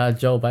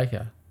Joel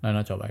Baker. No,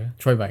 not Joel Baker.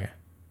 Troy Baker.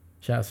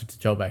 Shout out to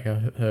Joel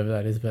Baker, whoever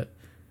that is, but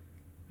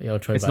Troy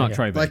Baker. It's not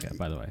Troy Baker,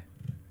 by the way.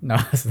 No,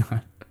 it's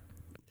not.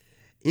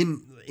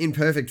 In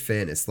perfect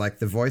fairness, like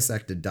the voice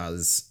actor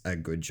does a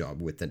good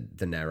job with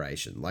the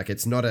narration. Like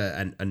it's not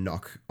a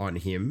knock on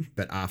him,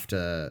 but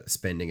after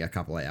spending a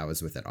couple of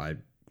hours with it, I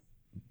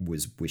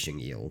was wishing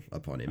ill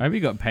upon him. I hope he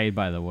got paid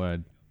by the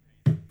word.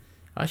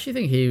 I actually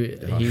think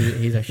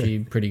he's actually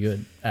pretty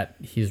good at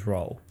his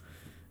role.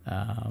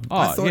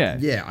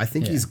 I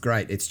think he's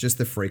great. It's just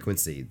the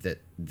frequency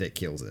that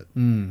kills it.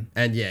 And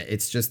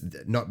it's just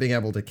not being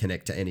able to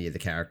connect to any of the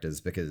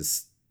characters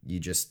because you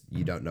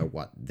don't know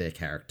what their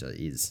character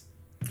is,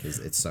 because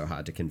it's so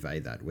hard to convey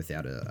that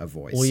without a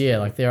voice. Well, yeah,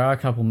 like there are a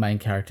couple main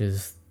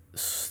characters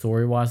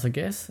story wise, I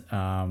guess.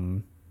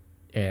 And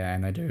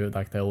they do,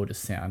 like, they all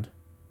just sound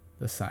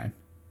the same.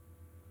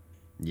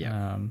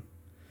 Yeah.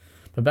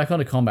 But back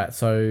onto combat.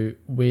 So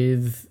one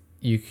of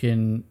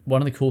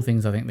the cool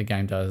things I think the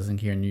game does, and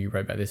Kieran, you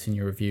wrote about this in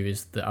your review,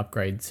 is the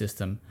upgrade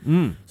system.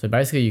 So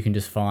basically you can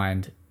just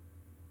find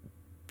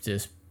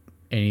just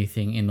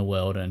anything in the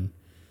world and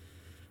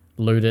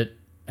loot it,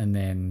 and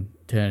then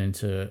turn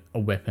into a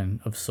weapon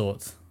of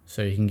sorts.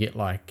 So you can get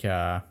like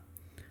I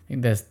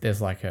think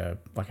there's like a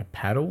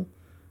paddle.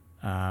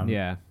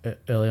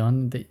 Early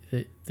on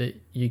that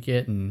you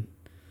get, and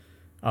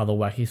other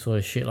wacky sort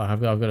of shit. Like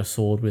I've got a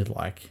sword with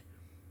like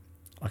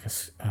a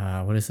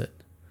what is it?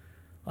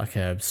 Like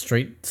a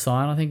street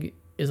sign, I think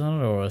is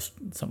on it, or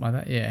something like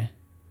that. Yeah.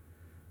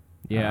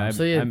 Yeah.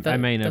 I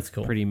mean that's a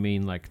cool. pretty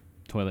mean like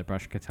toilet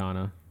brush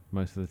katana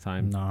most of the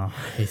time.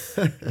 Nice.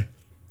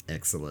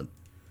 Excellent.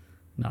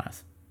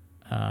 Nice.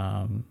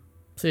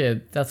 So yeah,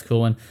 that's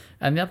cool, and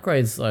the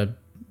upgrades are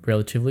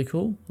relatively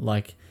cool.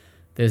 Like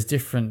there's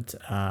different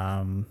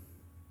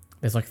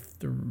there's like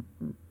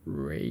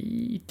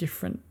 3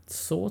 different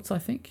sorts, I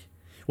think.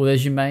 Well,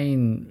 there's your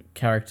main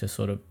character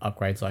sort of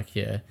upgrades, like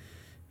your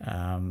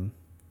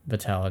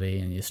vitality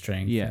and your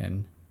strength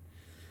and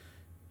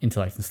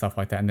intellect and stuff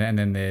like that, and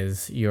then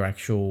there's your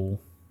actual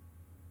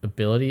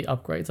ability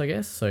upgrades, I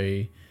guess. So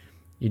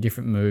your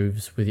different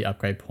moves with your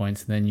upgrade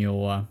points, and then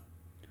your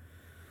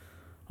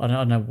I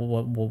don't know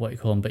what you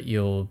call them, but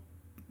your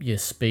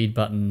speed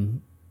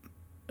button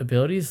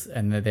abilities,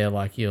 and they're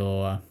like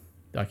your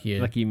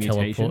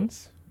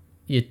mutations.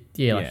 Your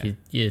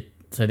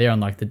so they're on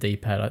like the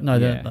D-pad. No,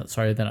 they're not,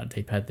 sorry, they're not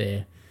D-pad.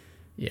 They're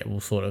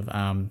sort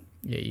of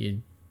your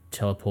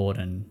teleport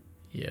and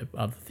your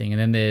other thing, and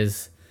then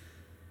there's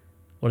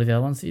what are the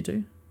other ones that you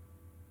do?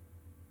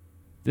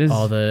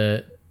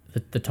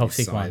 The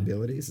toxic Psi one.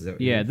 abilities. Is that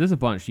what you mean? There's a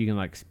bunch. You can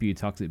like spew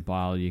toxic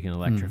bile. You can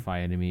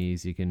electrify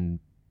enemies. You can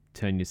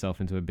turn yourself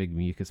into a big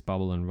mucus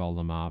bubble and roll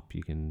them up.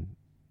 You can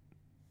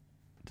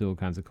do all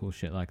kinds of cool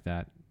shit like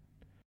that.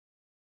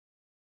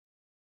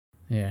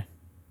 Yeah.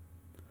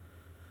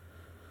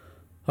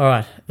 All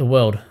right, the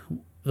world.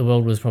 The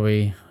world was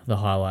probably the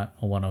highlight,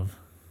 or one of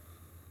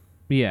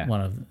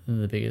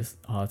the biggest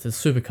highlights. It's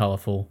super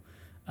colorful,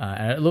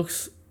 and it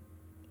looks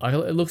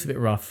a bit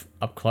rough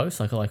up close.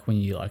 Like when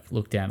you like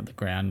look down at the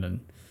ground, and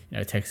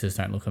textures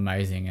don't look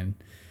amazing,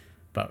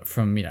 but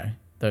from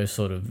those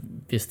sort of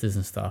vistas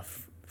and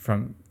stuff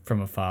from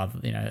afar,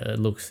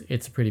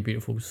 it's a pretty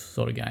beautiful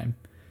sort of game.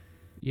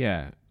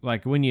 Yeah,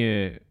 like when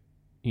you're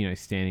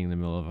standing in the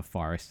middle of a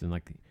forest and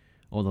like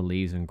all the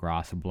leaves and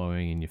grass are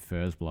blowing and your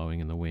fur's blowing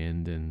in the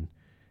wind, and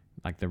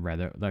like the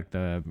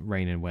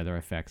rain and weather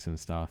effects and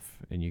stuff,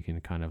 and you can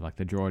kind of like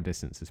the draw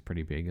distance is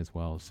pretty big as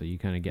well, so you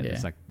kind of get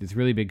this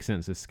really big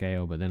sense of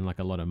scale, but then like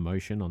a lot of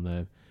motion on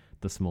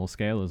the small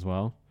scale as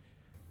well.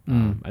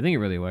 I think it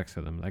really works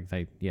for them. Like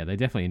they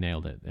definitely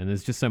nailed it, and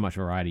there's just so much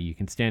variety. You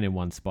can stand in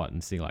one spot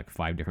and see like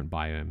 5 different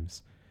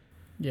biomes.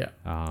 Yeah.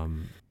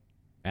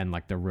 And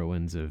like the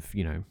ruins of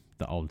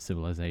the old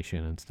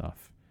civilization and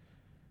stuff.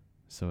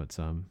 So it's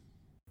a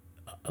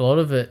lot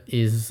of it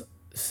is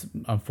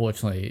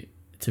unfortunately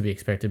to be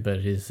expected, but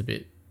it is a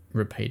bit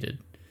repeated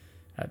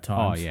at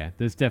times. Oh yeah,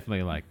 there's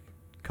definitely like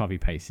copy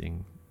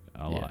pasting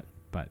a lot,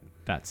 but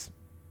that's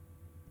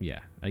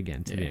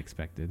again to be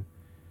expected.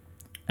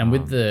 And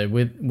with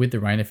the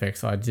rain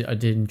effects, I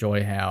did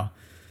enjoy how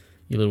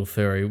your little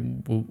furry,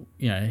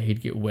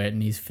 he'd get wet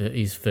and his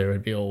fur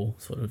would be all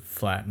sort of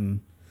flat,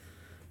 and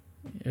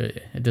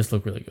it just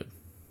looked really good.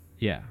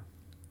 Yeah,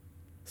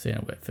 seeing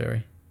a wet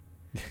furry.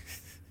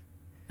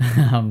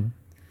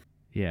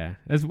 Yeah,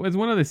 it's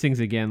one of those things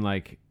again.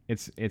 Like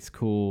it's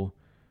cool,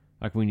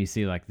 like when you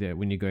see like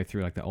when you go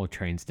through like the old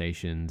train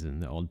stations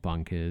and the old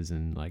bunkers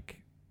and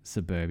like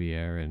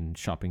suburbia and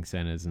shopping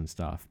centers and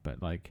stuff.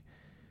 But like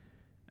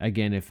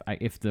again, if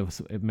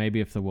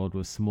the world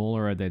was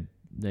smaller, or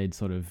they'd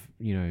sort of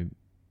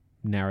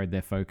narrowed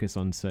their focus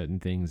on certain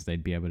things,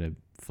 they'd be able to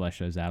flesh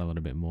those out a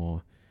little bit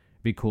more.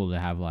 Be cool to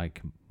have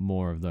like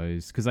more of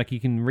those, because like you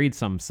can read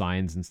some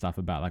signs and stuff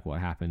about like what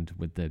happened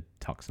with the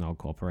Toxinol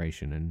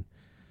Corporation and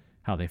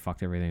how they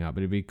fucked everything up,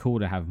 but it'd be cool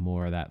to have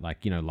more of that, like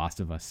Last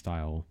of Us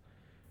style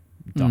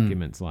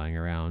documents lying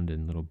around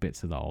and little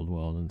bits of the old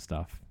world and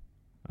stuff.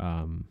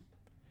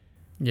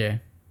 Yeah,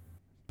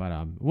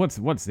 but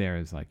what's there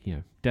is like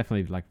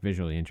definitely like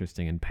visually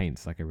interesting and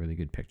paints like a really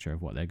good picture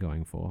of what they're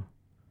going for.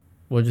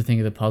 What did you think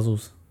of the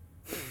puzzles?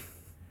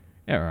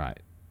 Yeah, right.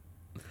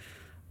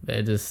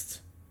 They're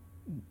just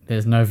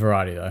there's no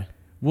variety though.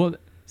 Well,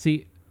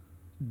 see.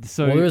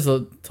 So there is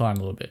a time a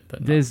little bit,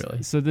 but not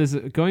really. So there's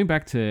going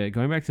back to the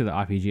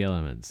RPG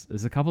elements.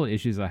 There's a couple of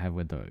issues I have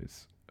with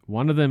those.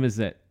 One of them is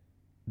that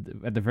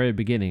at the very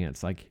beginning,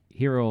 it's like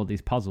here are all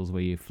these puzzles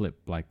where you flip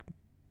like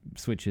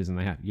switches and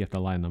you have to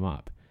line them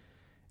up.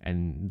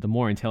 And the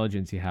more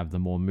intelligence you have, the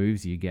more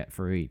moves you get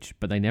for each.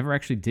 But they never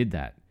actually did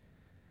that.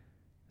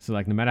 So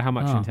like no matter how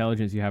much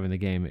intelligence you have in the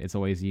game, it's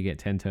always you get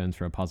 10 turns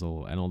for a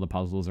puzzle, and all the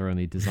puzzles are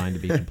only designed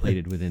to be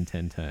completed within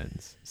 10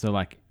 turns. So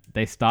like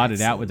they started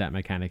out with that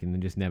mechanic and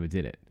then just never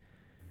did it.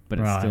 But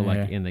it's still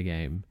like in the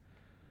game.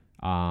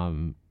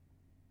 And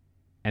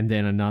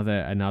then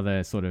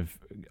another sort of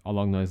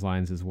along those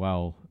lines as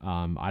well.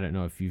 I don't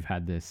know if you've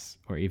had this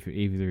or if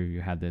either of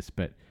you had this,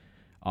 but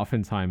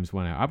oftentimes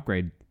when I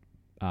upgrade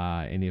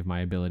any of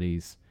my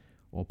abilities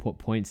or put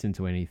points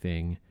into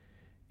anything,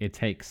 it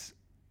takes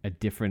a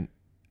different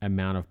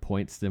amount of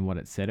points than what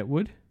it said it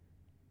would.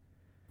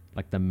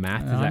 Like the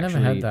math No, I never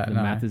had that,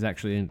 no. math is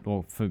actually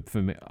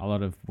for me, a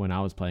lot of when I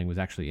was playing was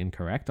actually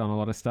incorrect on a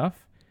lot of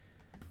stuff.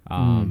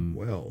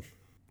 Well,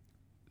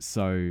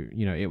 So,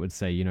 it would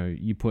say,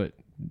 you put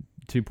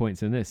 2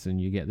 points in this and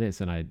you get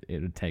this, and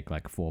it would take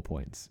like 4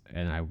 points,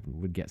 and I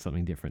would get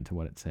something different to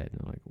what it said.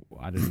 And I'm like,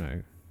 I don't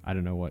know. I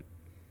don't know what's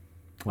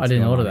I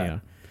didn't going order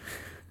on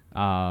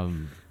that.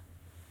 here.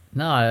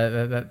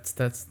 No, that's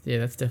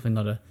definitely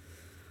not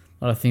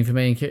a thing for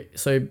me.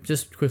 So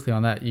just quickly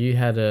on that, you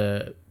had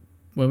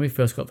when we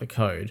first got the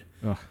code,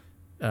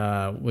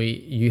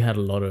 you had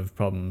a lot of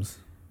problems.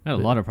 I had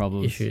a lot of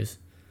problems. Issues.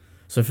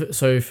 So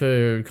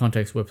for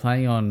context, we're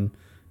playing on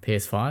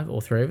PS5,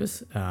 all three of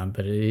us,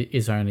 but it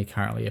is only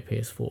currently a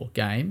PS4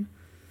 game.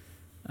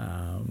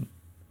 And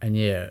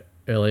yeah,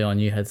 early on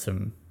you had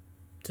some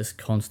just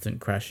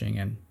constant crashing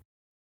and.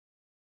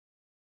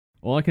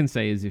 All I can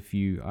say is if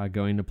you are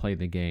going to play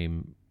the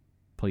game,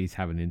 please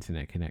have an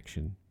internet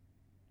connection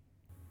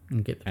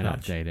And get the and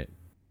patch. update it,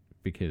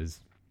 because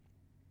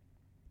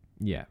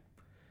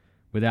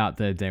without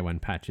the day one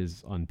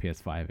patches on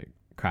PS5, it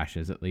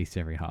crashes at least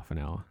every half an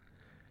hour.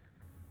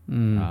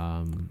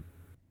 And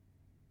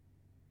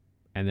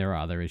there are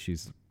other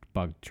issues,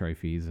 bug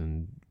trophies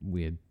and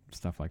weird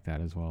stuff like that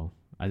as well.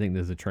 I think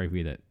there's a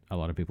trophy that a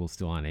lot of people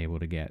still aren't able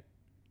to get.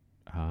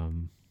 But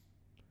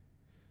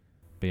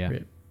yeah.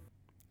 Rip.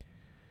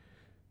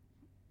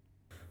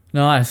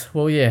 Nice.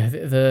 Well,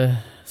 yeah.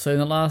 So in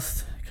the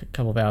last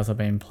couple of hours, I've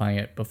been playing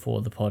it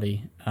before the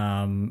potty,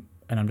 and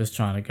I'm just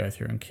trying to go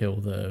through and kill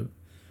the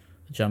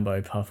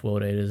jumbo puff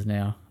world eaters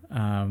now.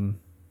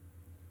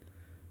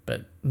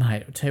 But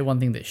mate, I'll tell you one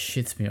thing that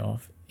shits me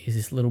off is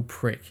this little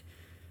prick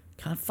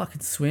can't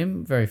fucking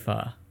swim very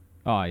far.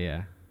 Oh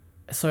yeah.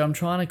 So I'm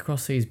trying to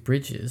cross these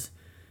bridges,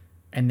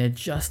 and they're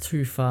just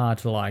too far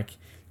to like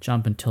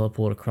jump and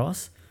teleport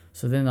across.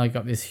 So then I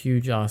got this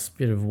huge ass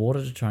bit of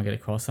water to try and get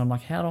across. So I'm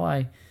like, how do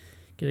I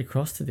get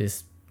across to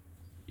this?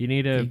 You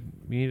need to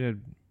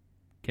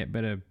get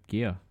better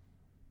gear.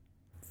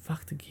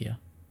 Fuck the gear.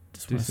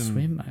 Just Do want to some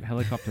swim, mate.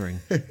 helicoptering.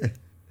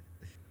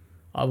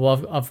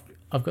 Well,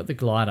 I've got the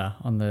glider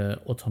on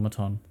the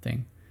automaton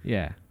thing,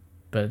 Yeah.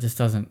 but it just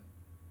doesn't.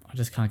 I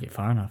just can't get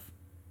far enough.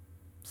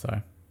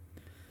 So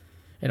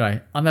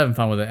anyway, I'm having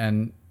fun with it,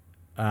 and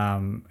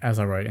as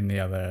I wrote in the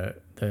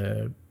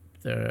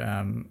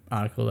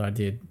article that I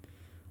did,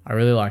 I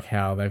really like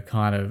how they've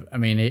kind of. I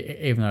mean,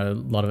 even though a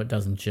lot of it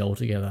doesn't gel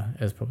together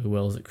as probably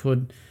well as it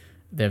could,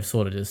 they've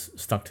sort of just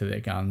stuck to their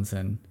guns,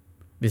 and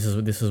this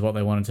is what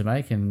they wanted to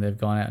make, and they've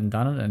gone out and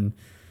done it. And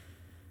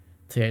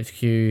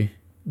THQ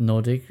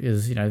Nordic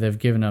is, they've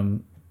given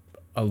them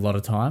a lot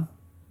of time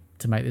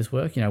to make this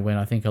work. When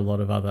I think a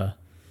lot of other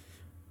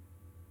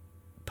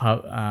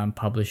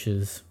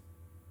publishers,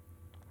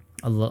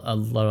 a lot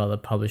of other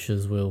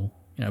publishers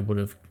would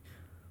have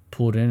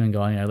pulled in and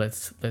gone,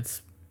 let's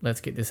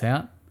get this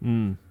out.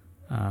 So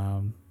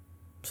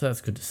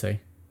that's good to see.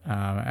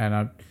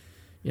 And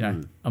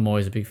I'm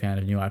always a big fan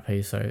of new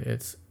IP, so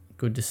it's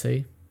good to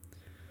see.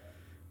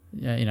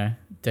 Yeah,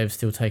 devs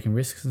still taking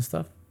risks and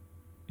stuff.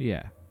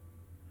 Yeah.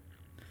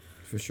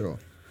 for sure.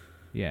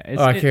 Yeah,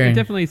 Alright, it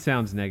definitely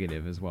sounds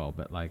negative as well,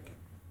 but like,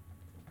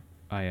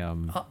 I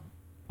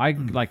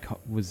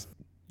was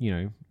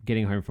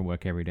getting home from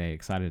work every day,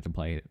 excited to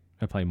play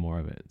more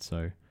of it.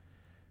 So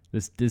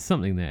there's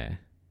something there.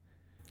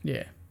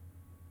 Yeah.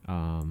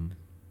 Well,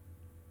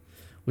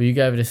 you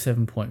gave it a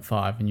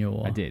 7.5 in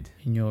your. I did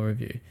in your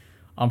review.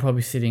 I'm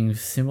probably sitting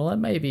similar,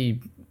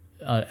 maybe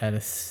at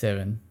a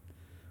 7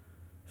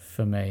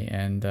 for me.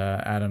 And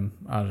Adam,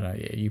 I don't know.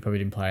 Yeah, you probably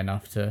didn't play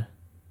enough to.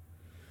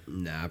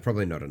 Nah,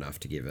 probably not enough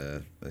to give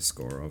a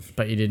score of.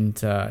 But you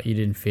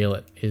didn't feel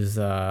it. Is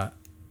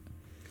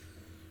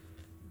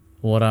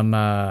what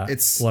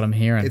I'm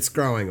hearing. It's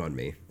growing on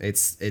me.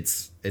 It's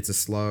a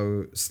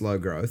slow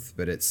growth,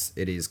 but it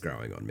is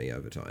growing on me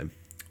over time.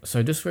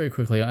 So just very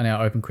quickly on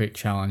our Open Critic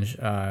Challenge,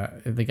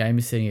 the game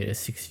is sitting at a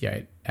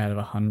 68 out of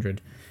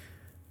 100.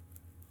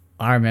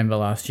 I remember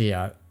last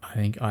year, I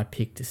think I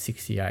picked a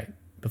 68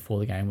 before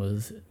the game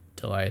was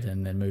delayed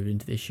and then moved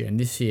into this year. And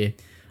this year,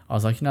 I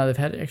was like, they've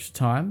had extra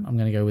time. I'm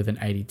going to go with an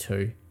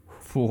 82.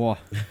 4.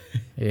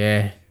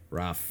 Yeah.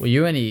 Rough. Well,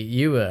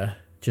 you were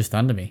just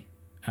under me,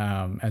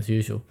 as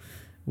usual,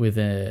 with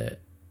a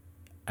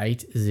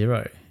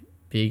 8-0.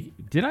 Big.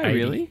 Did I 80.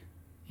 really?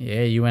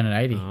 Yeah, you went an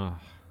 80. Oh.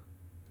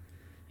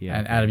 Yeah.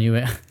 And Adam, you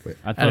went. I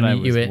thought Adam, I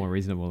you was went, more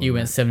reasonable than You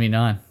went that.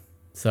 79.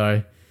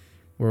 So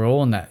we're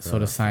all in that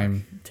sort of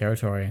same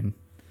territory. And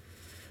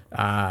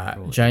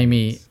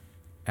Jamie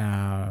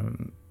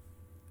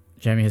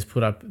has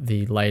put up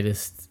the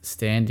latest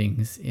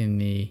standings in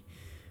the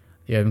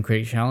Open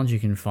Critic Challenge. You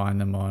can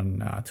find them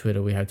on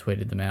Twitter. We have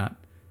tweeted them out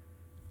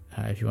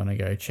if you want to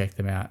go check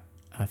them out.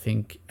 I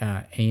think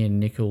Ian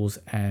Nichols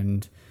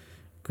and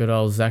good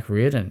old Zach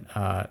Reardon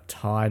are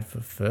tied for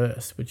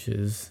first, which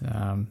is...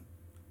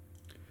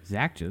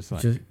 Zach just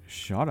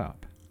shot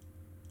up.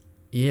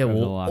 Yeah, over the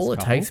well, last all it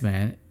couple. takes,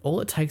 man, all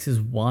it takes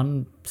is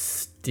one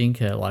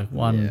stinker, like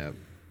one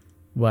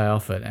way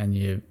off it, and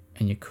you're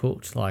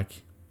cooked.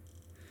 Like,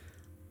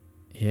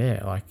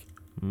 yeah, like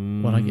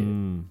what I get.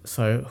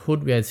 So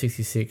Hood, we had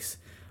 66.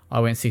 I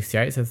went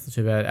 68, so that's not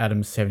too bad.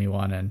 Adam's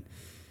 71, and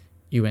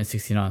you went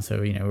 69. So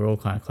we're all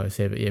kind of close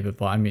here. But yeah, but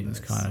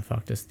Biomutant kind of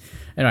fucked us.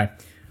 Anyway,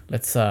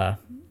 let's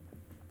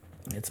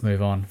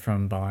move on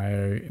from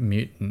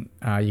Biomutant.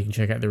 You can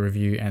check out the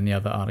review and the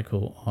other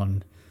article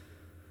on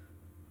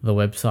the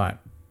website.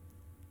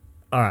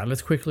 All right,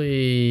 let's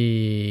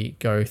quickly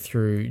go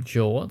through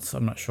Jorts.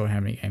 I'm not sure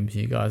how many games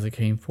you guys are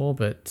keen for,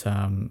 but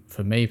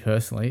for me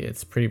personally,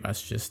 it's pretty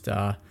much just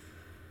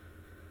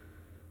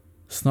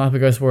Sniper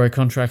Ghost Warrior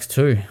Contracts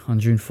 2 on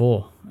June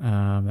 4.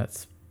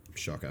 That's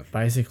Shocker.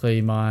 basically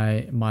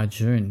my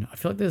June. I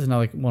feel like there's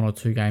another one or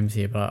two games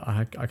here, but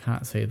I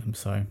can't see them,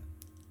 so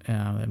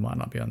they might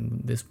not be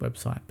on this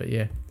website. But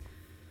yeah,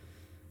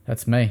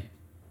 that's me.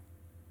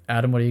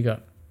 Adam, what do you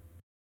got?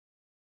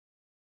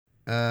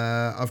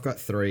 I've got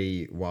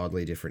 3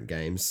 wildly different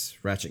games.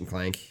 Ratchet and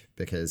Clank,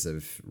 because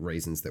of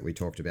reasons that we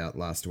talked about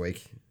last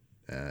week,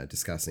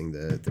 discussing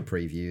the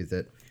preview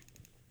that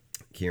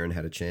Kieran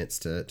had a chance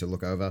to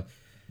look over.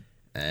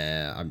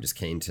 I'm just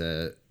keen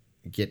to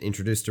get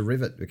introduced to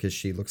Rivet because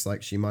she looks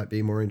like she might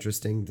be more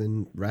interesting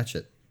than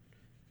Ratchet.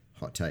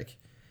 Hot take.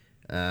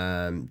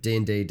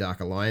 D&D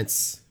Dark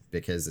Alliance,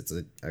 because it's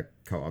a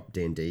co-op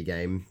D&D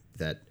game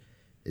that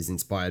is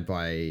inspired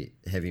by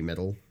heavy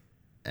metal,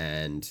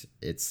 and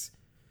it's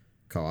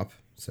co-op,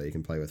 so you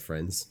can play with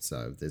friends,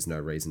 so there's no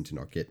reason to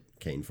not get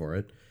keen for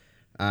it.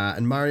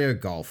 And Mario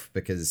Golf,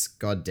 because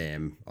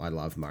goddamn, I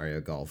love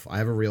Mario Golf. I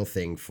have a real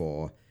thing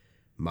for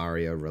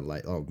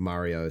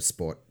Mario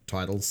sport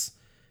titles.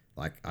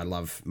 Like, I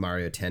love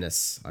Mario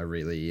Tennis. I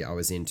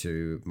was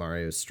into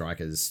Mario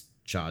Strikers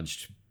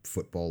Charged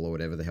Football or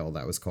whatever the hell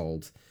that was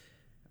called.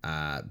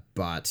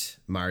 But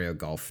Mario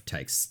Golf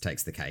takes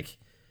the cake.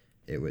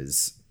 It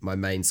was my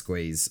main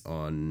squeeze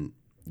on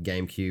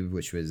GameCube,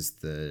 which was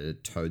the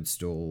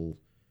Toadstool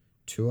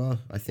Tour,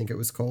 I think it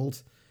was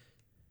called.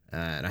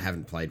 And I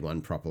haven't played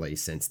one properly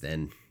since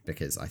then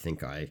because I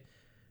think I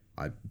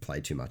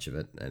played too much of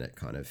it and it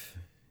kind of,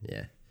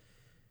 yeah.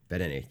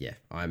 But anyway, yeah,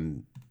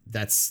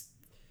 that's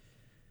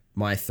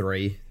my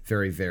 3,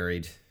 very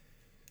varied.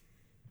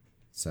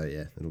 So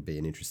yeah, it'll be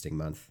an interesting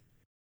month.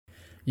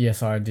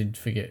 Yes, I did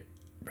forget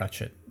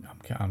Ratchet.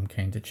 I'm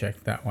keen to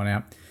check that one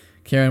out.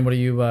 Kieran, what are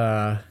you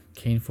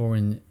keen for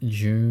in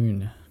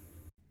June?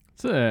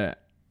 I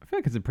feel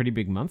like it's a pretty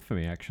big month for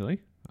me, actually.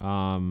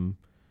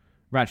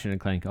 Ratchet and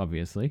Clank,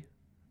 obviously,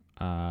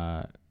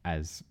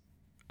 as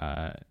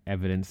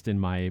evidenced in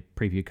my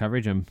preview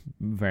coverage. I'm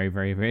very,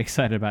 very, very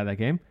excited about that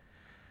game.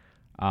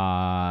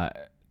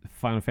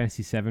 Final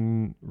Fantasy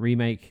VII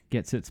Remake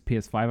gets its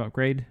PS5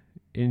 upgrade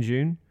in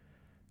June,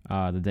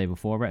 the day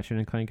before Ratchet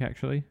and Clank,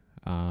 actually,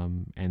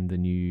 and the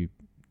new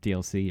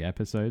DLC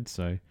episode.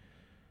 So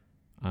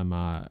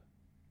I'm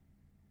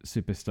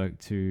super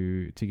stoked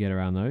to get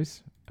around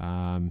those.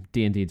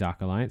 D&D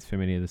Dark Alliance for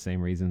many of the same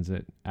reasons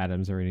that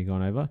Adam's already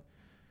gone over.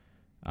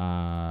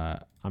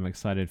 I'm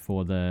excited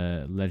for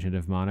the Legend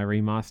of Mana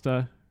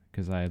remaster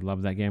because I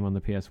love that game on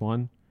the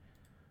PS1.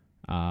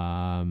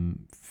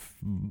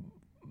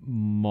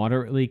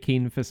 Moderately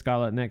keen for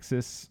Scarlet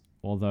Nexus,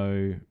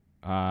 although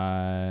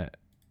I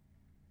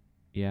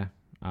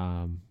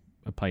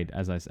played,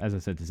 as I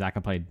said to Zach,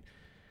 I played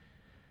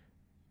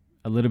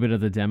a little bit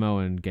of the demo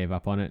and gave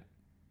up on it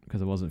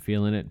because I wasn't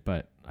feeling it,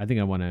 but I think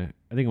I want to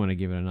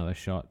give it another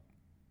shot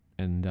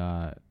and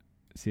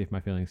see if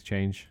my feelings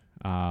change.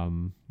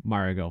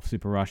 Mario Golf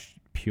Super Rush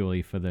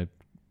purely for the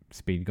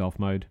speed golf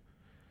mode.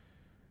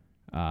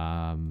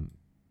 What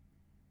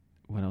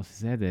else is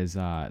there? There's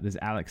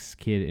Alex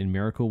Kidd in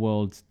Miracle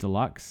World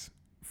Deluxe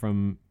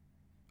from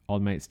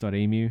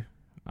oldmates.emu.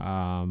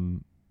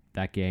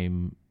 That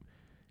game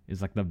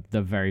is like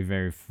the very,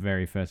 very,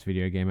 very first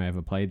video game I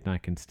ever played, and I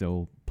can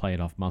still play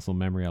it off muscle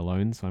memory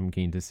alone. So I'm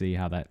keen to see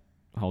how that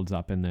holds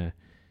up in a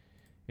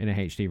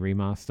HD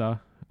remaster.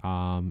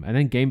 And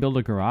then Game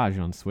Builder Garage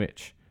on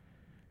Switch,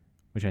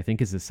 which I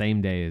think is the same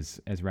day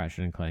as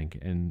Ratchet and Clank,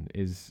 and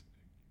is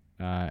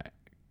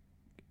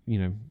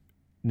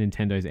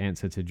Nintendo's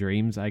answer to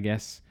Dreams, I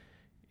guess,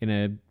 in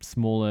a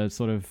smaller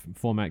sort of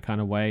format kind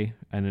of way,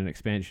 and an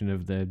expansion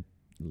of the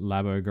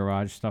Labo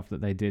Garage stuff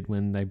that they did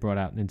when they brought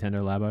out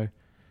Nintendo Labo,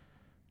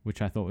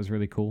 which I thought was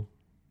really cool.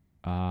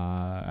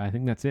 I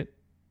think that's it.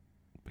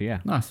 But yeah,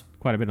 nice,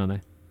 quite a bit on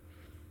there.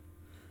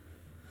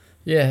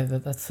 Yeah,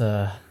 that's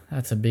a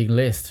big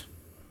list.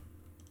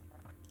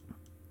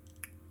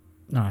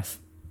 Nice.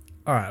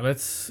 All right,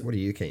 let's. What are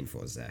you keen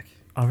for, Zach?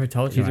 I already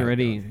told you.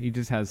 He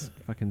just has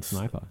fucking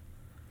Sniper.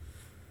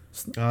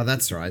 Oh,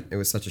 that's right. It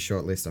was such a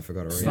short list. I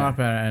forgot already.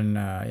 Sniper, and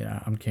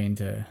I'm keen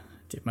to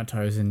dip my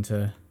toes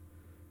into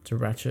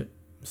Ratchet,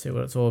 see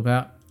what it's all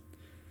about.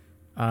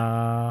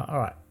 All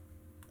right.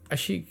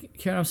 Actually,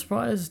 Karen, I'm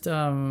surprised.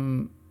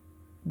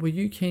 Were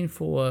you keen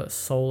for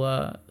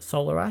Solar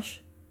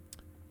Ash?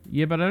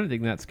 Yeah, but I don't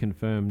think that's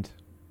confirmed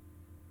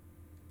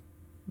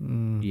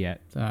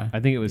yet. So, I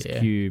think it was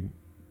Q2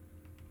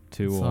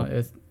 or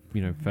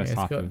first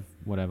half of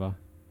whatever.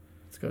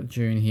 It's got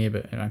June here,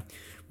 but anyway,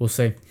 we'll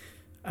see.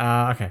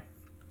 Okay.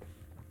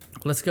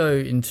 Let's go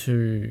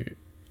into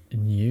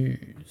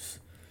news.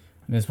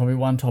 And there's probably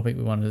one topic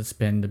we wanted to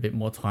spend a bit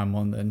more time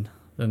on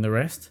than the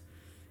rest,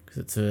 because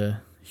it's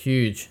a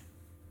huge,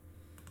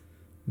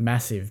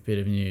 massive bit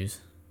of news.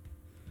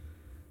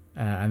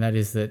 And that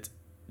is that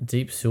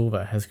Deep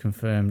Silver has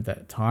confirmed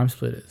that Time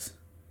Splitters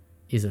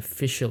is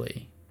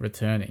officially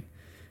returning.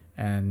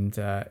 And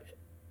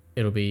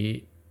it'll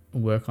be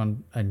work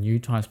on a new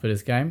Time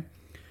Splitters game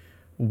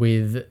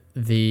with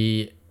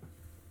a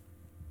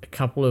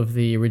couple of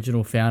the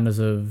original founders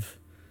of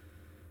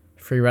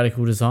Free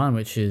Radical Design,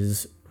 which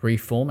is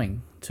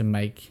reforming to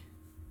make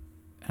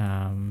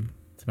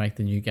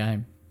the new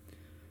game.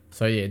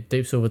 So yeah,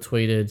 Deep Silver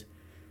tweeted,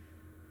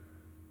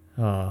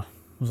 it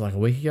was like a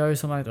week ago or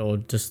something like that, or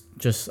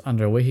just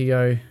under a week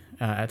ago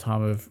at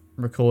time of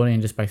recording,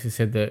 and just basically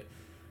said that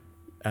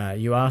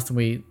you asked and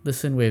we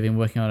listened. We've been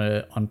working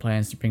on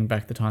plans to bring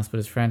back the Time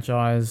Splitters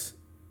franchise,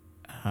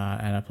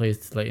 and I'm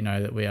pleased to let you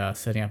know that we are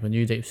setting up a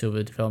new Deep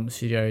Silver development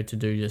studio to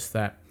do just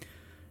that.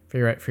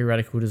 Free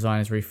Radical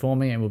Design is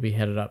reforming and will be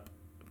headed up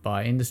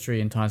by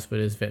industry and Time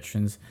Splitters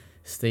veterans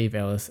Steve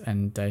Ellis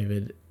and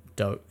David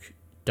Doak.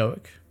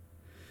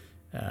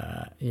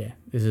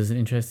 This is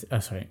interesting.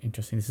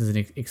 This is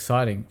an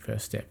exciting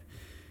first step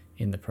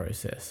in the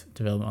process.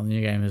 Development on the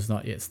new game has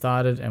not yet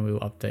started, and we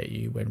will update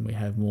you when we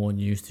have more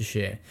news to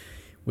share,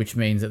 which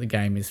means that the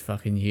game is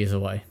fucking years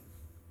away.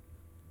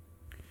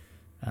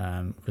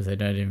 Because they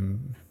don't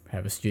even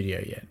have a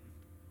studio yet.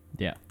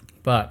 Yeah.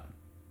 But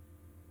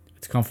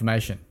it's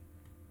confirmation.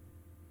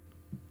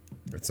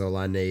 That's all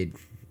I need.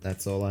 Well,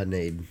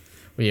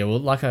 yeah,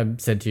 like I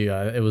said to you,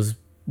 it was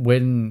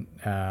when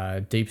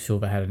Deep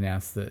Silver had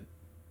announced that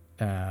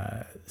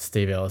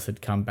Steve Ellis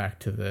had come back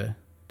to the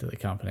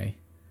company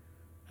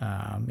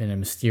in a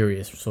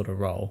mysterious sort of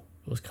role.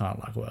 It was kind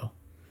of like, well,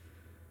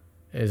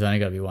 there's only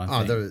got to be one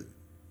thing.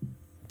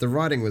 The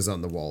writing was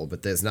on the wall,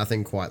 but there's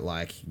nothing quite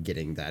like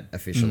getting that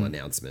official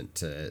announcement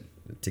to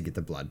get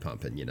the blood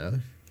pumping, you know?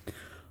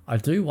 I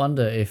do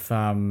wonder if,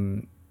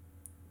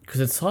 because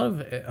it's sort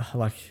of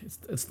like,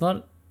 it's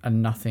not a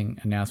nothing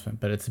announcement,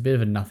 but it's a bit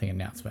of a nothing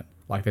announcement.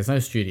 Like, there's no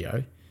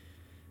studio.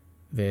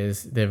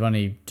 They've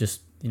only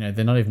just,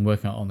 they're not even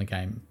working on the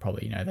game,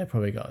 probably. They've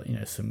probably got,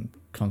 some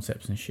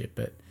concepts and shit,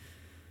 but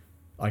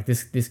like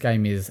this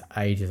game is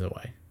ages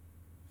away.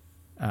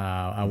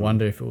 I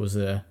wonder if it was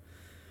a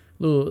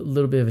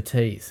little bit of a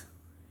tease,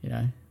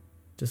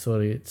 to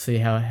sort of see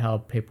how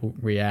people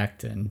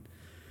react, and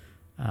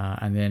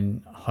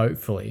then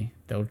hopefully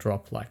they'll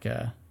drop like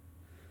a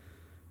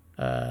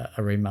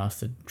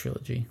remastered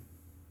trilogy.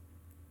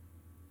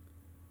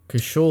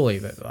 Because surely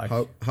that like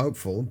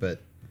hopeful,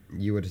 but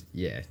you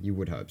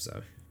would hope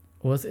so.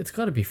 Well, it's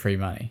got to be free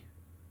money.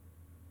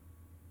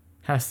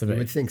 Has to be. You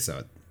would think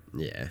so.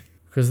 Yeah.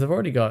 Because they've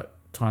already got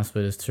Time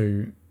Splitters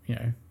 2,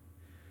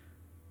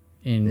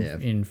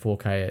 in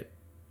 4K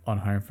on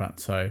Homefront.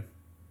 So,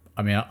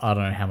 I mean, I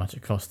don't know how much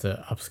it costs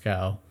to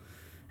upscale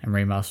and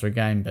remaster a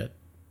game, but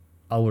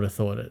I would have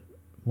thought it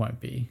won't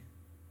be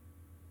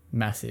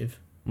massive.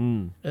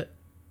 And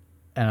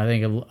I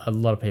think a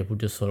lot of people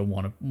just sort of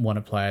want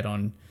to play it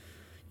on,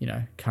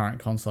 current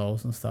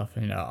consoles and stuff.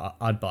 And,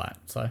 I'd buy it.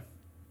 So.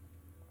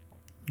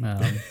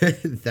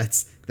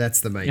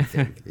 That's the main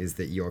thing, is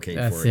that you're keen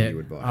for it and you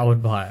would buy it. I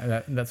would buy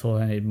it. That's all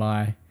I need.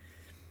 My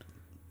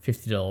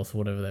 $50 or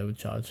whatever they would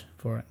charge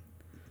for it.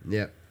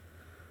 Yeah.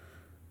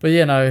 But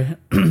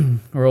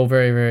we're all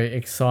very, very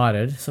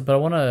excited. So, but I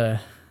want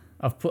to,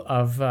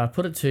 I've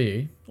put it to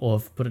you, or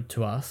I've put it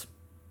to us,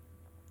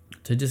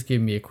 to just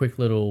give me a quick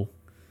little,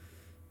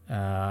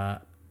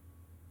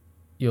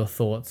 your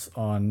thoughts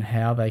on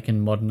how they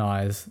can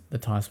modernize the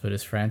Time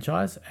Splitters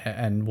franchise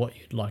and what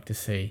you'd like to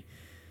see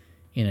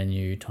in a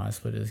new Time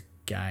Splitters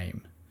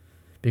game,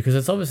 because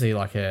it's obviously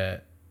like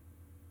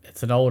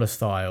it's an older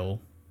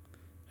style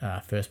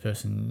first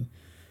person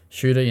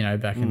shooter,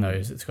 back in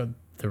those, it's got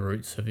the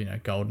roots of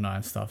GoldenEye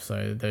and stuff,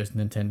 so those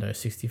Nintendo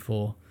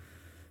 64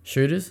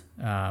 shooters,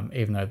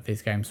 even though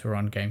these games were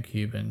on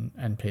GameCube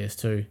and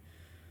PS2.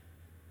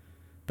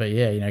 But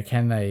yeah,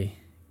 can they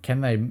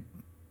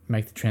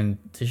make the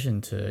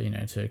transition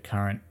to to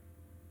current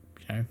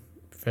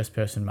first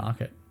person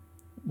market?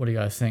 What do you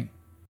guys think?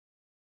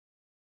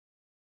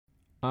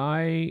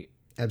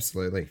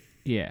 Absolutely.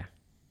 Yeah.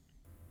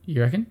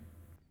 You reckon?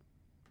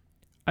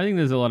 I think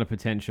there's a lot of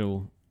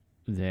potential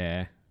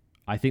there.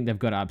 I think they've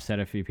got to upset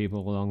a few people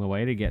along the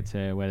way to get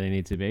to where they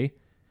need to be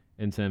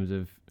in terms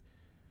of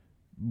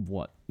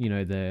what,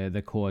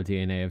 the core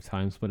DNA of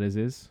Time Splitters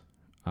is.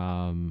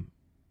 I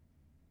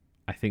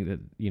think that,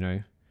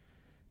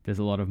 there's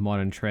a lot of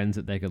modern trends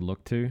that they could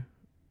look to.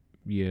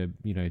 Your,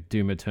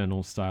 Doom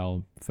Eternal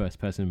style first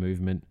person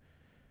movement.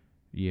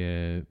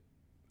 Your,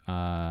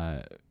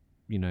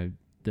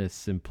 the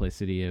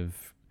simplicity of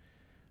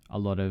a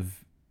lot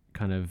of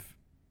kind of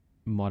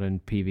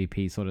modern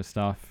PvP sort of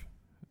stuff,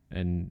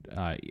 and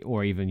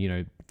or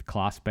even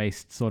class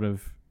based sort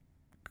of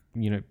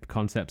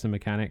concepts and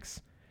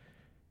mechanics.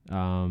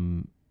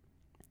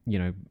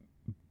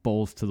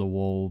 balls to the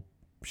wall,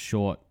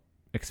 short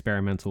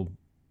experimental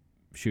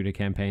shooter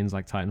campaigns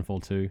like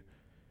Titanfall 2.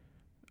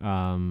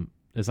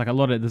 There's a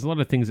lot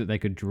of things that they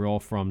could draw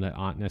from that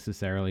aren't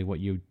necessarily what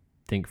you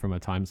think from a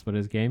Time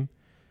Splitters game.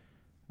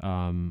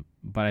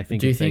 But I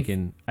think if they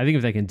can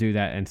do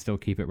that and still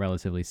keep it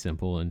relatively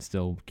simple and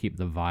still keep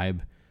the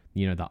vibe,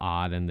 the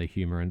art and the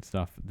humor and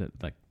stuff that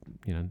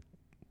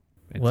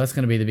well, that's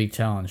going to be the big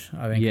challenge,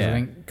 I think. Yeah. I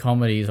think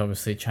comedy's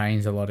obviously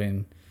changed a lot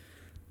in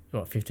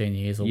 15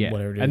 years or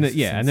whatever it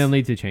is. And they'll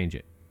need to change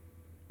it.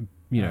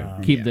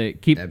 Keep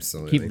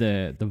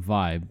the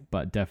vibe,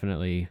 but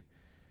definitely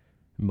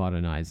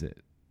modernize it.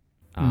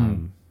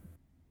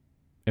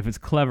 If it's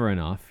clever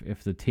enough,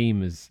 if the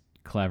team is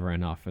clever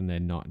enough, and they're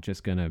not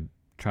just going to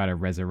try to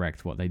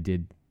resurrect what they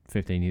did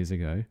 15 years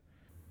ago.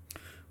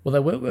 Well, they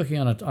were working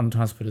on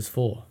Time Splitters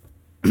 4.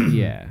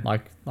 Yeah.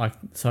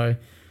 So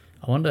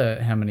I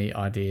wonder how many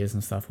ideas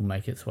and stuff will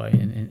make its way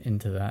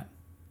into that.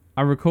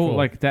 I recall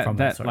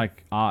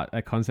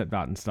that concept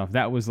art and stuff.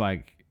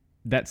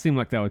 That seemed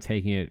like they were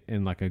taking it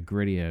in like a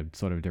grittier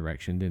sort of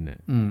direction, didn't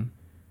it?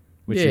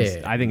 Which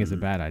I think is a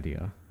bad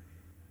idea.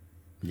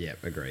 Yeah,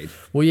 agreed.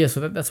 Well, yeah.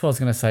 So that's what I was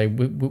going to say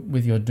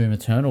with your Doom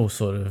Eternal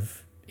sort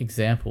of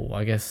example.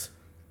 I guess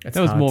that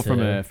was more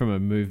from a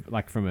move,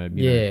 like from a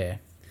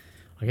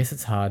I guess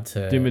it's hard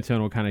to. Doom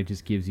Eternal kind of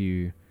just gives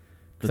you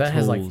the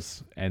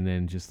tools and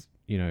then just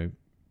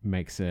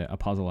makes a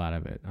puzzle out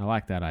of it. I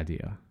like that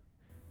idea.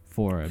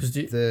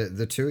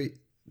 The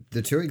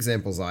two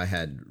examples I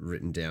had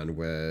written down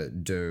were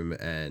Doom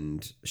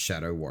and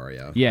Shadow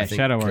Warrior. Yeah,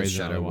 Shadow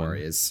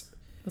Warriors.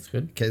 That's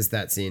good. Because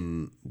that's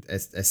in a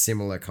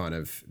similar kind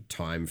of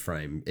time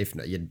frame. If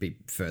not, you'd be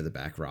further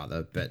back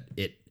rather. But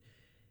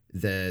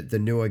the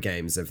newer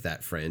games of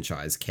that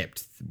franchise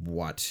kept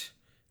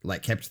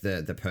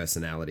the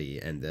personality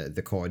and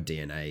the core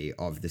DNA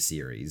of the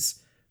series,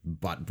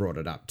 but brought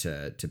it up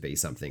to be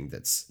something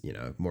that's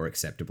more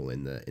acceptable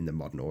in the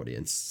modern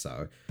audience.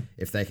 So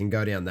if they can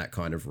go down that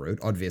kind of route,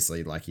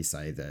 obviously, like you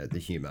say, the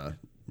humor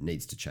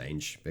needs to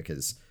change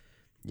because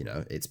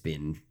it's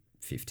been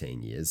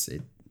 15 years.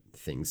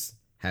 Things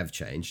have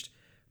changed,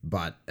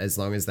 but as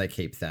long as they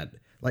keep that,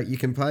 like you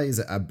can play as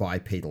a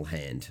bipedal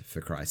hand for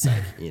Christ's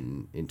sake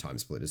in Time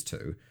Splitters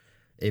 2.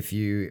 If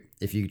you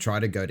try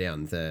to go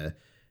down the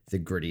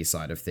gritty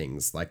side of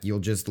things, like you'll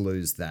just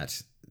lose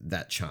that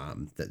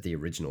charm that the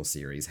original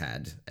series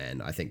had,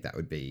 and I think that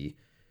would be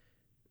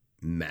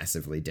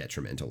massively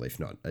detrimental, if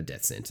not a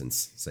death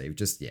sentence. So you've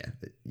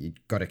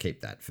got to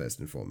keep that first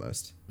and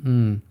foremost.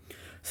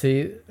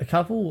 See, a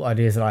couple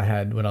ideas that I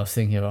had when I was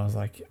thinking about, I was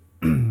like,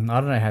 I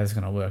don't know how this is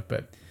going to work,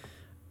 but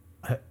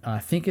I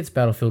think it's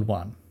Battlefield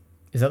 1.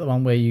 Is that the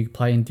one where you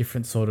play in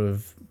different sort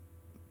of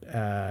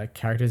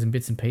characters and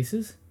bits and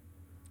pieces?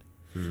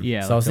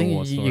 Yeah, so like I was thinking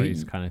war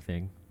stories kind of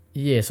thing.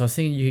 Yeah, so I was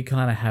thinking you could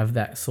kind of have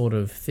that sort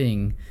of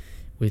thing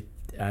with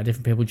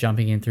different people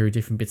jumping in through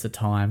different bits of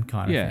time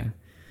kind of thing.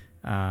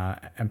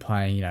 And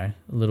playing,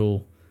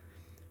 little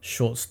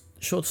short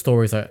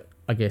stories, I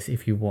guess,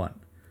 if you want.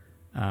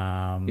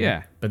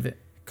 But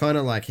kind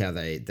of like how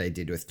they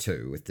did with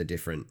 2, with the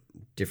different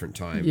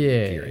time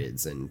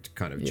periods and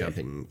kind of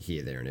jumping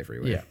here, there, and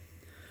everywhere. Yeah.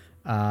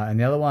 And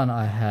the other one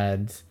I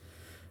had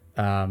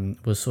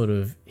was sort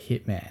of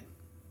Hitman,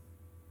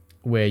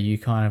 where you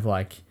kind of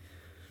like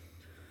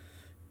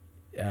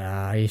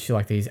you feel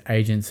like these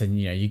agents, and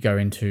you go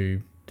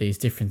into these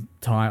different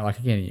time, like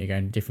again you go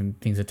into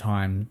different things of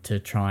time to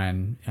try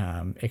and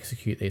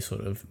execute these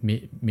sort of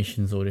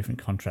missions or different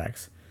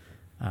contracts.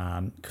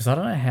 Because I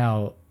don't know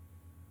how.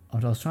 I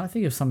was trying to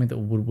think of something that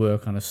would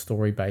work on a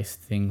story-based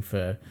thing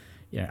for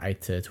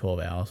 8 to 12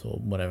 hours or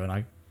whatever,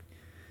 and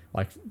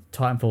like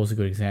Titanfall is a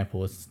good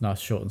example. It's nice,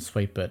 short and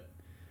sweet, but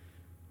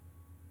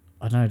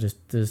I don't know,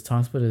 does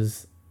Time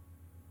Splitters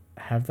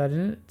have that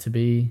in it to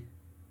be?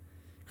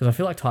 Because I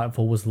feel like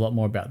Titanfall was a lot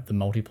more about the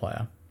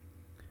multiplayer,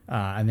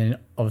 and then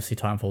obviously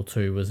Titanfall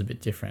 2 was a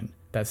bit different.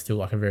 That's still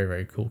like a very,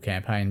 very cool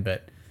campaign,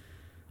 but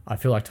I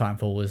feel like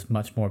Titanfall was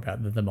much more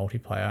about the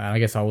multiplayer, and I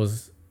guess I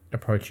was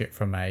approaching it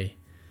from a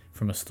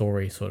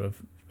story sort of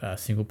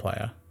single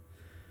player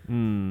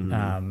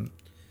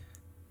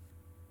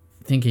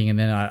thinking, and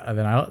then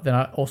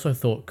I also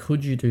thought,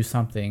 could you do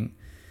something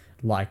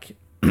like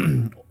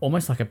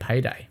almost like a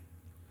Payday?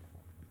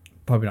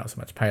 Probably not so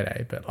much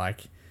Payday, but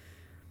like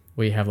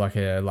we have like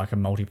a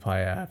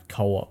multiplayer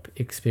co-op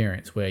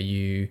experience where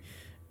you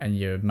and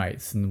your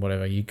mates and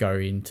whatever, you go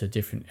into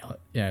different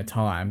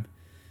time,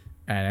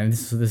 and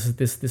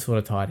this sort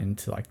of tied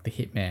into like the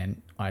Hitman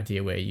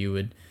idea where you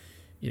would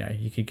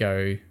you could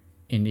go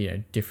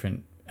in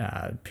different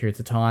periods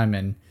of time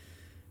and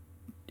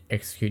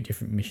execute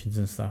different missions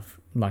and stuff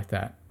like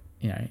that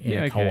in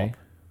a co-op.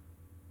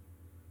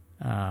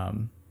 I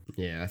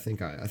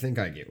think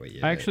I get where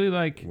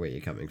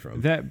you're coming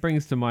from. That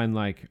brings to mind,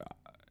 like,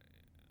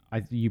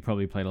 you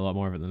probably played a lot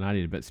more of it than I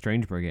did, but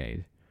Strange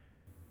Brigade,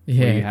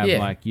 where you have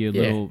like your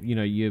little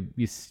you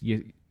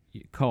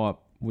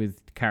co-op with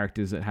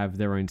characters that have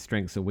their own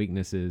strengths or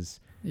weaknesses,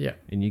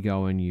 and you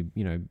go and you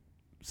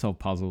solve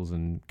puzzles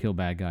and kill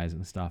bad guys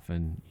and stuff,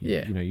 and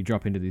you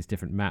drop into these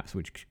different maps,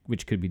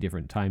 which could be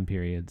different time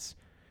periods,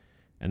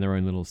 and their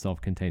own little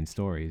self-contained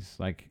stories.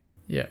 Like,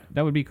 that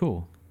would be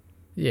cool.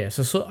 Yeah,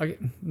 so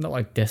not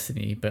like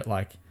Destiny, but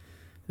like,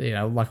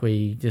 like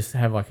we just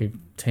have like a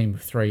team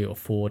of 3 or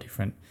 4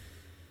 different,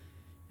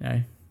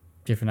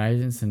 different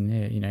agents,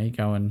 and you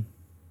go and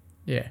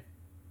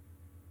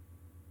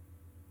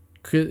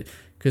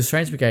because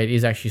Strange Brigade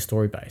is actually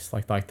story based,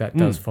 like that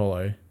does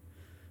follow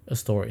a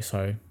story.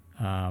 So,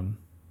 and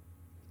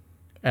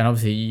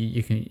obviously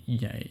you can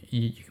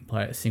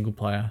play it single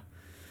player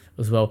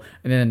as well.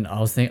 And then I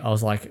was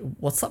like,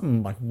 what's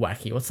something like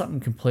wacky? What's something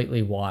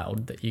completely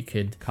wild that you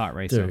could kart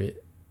racer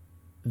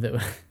do?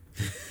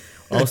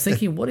 I was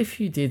thinking, what if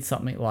you did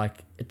something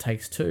like It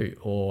Takes Two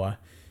or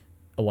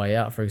A Way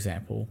Out, for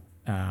example,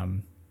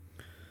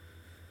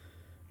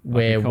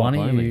 where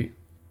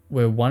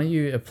one of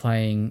you are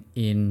playing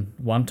in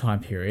one time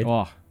period,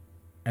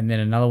 and then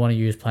another one of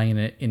you is playing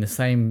in the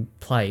same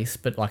place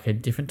but like a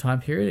different time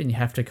period, and you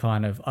have to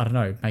kind of, I don't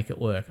know, make it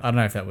work. I don't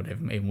know if that would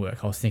even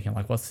work. I was thinking,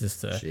 like,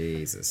 what's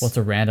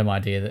a random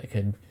idea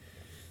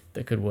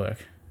that could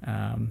work?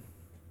 Well,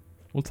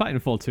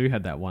 Titanfall 2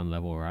 had that one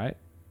level, right?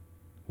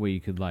 Where you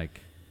could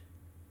like...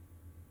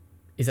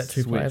 Is that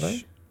 2-player though?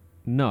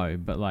 No,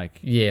 but like...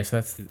 Yeah,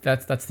 so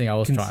that's the thing I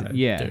was trying to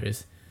do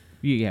is...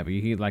 Yeah, but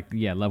you could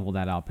level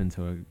that up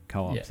into a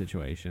co-op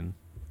situation.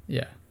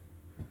 Yeah.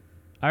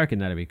 I reckon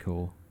that'd be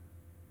cool.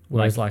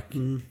 Whereas like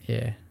one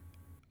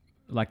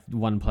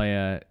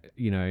player,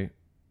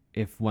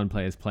 if one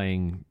player's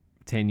playing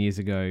 10 years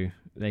ago,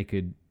 they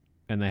could,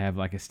 and they have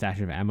like a stash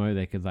of ammo,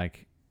 they could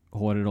like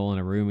hoard it all in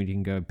a room and you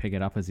can go pick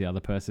it up as the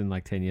other person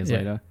like 10 years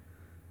later.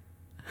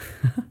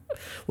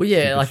 Well,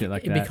 yeah, like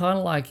it'd be kind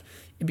of like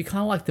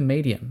the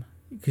Medium,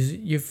 because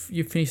you've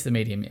finished the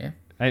Medium, yeah.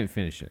 I didn't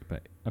finish it,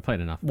 but I played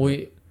enough. Well,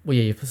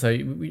 yeah. So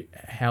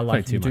how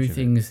like you do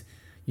things,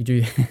 you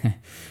do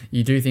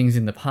things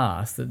in the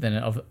past that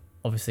then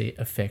obviously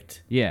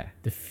affect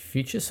the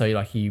future. So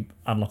you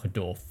unlock a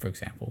door, for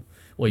example,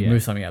 or you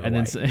move something out of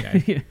the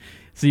way.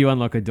 So you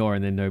unlock a door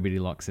and then nobody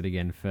locks it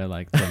again for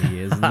like 20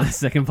 years, and the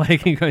second player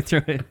can go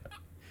through it.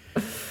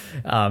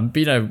 But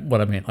you know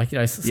what I mean, like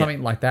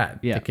something like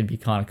that that could be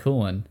kind of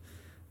cool. And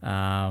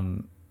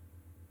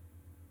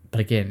but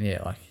again,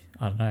 like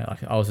I don't know,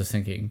 like I was just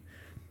thinking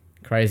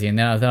crazy, and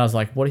then I was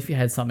like, what if you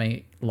had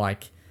something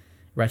like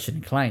Ratchet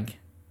and Clank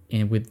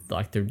with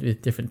like the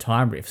different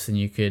time rifts, and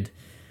you could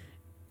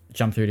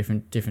jump through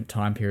different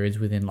time periods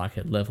within like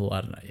a level. I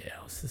don't know. Yeah,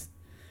 it was just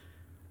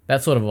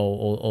that's sort of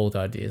all the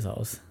ideas I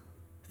was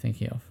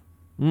thinking of.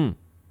 And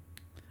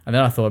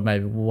then I thought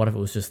maybe, well, what if it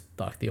was just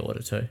like The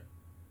Order 2?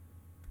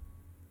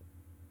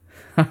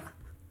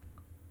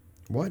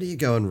 Why do you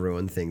go and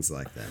ruin things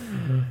like that?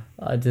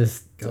 I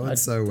just going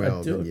so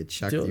well, then you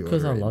chuck the Order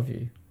because I love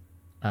you.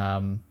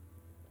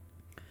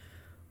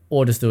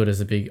 Or just do it as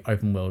a big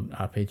open world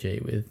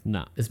RPG with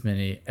as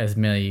many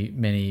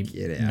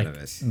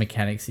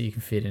mechanics that you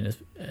can fit in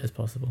as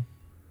possible.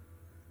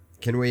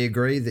 Can we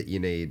agree that you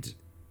need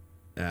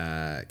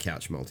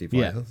couch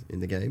multiplayer in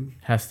the game?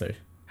 Has to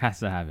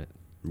have it.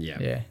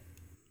 Yeah.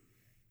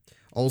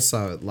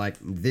 Also, like,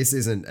 this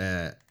isn't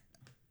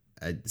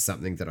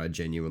something that I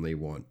genuinely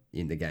want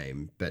in the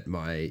game, but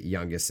my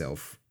younger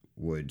self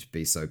would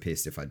be so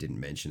pissed if I didn't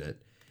mention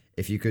it.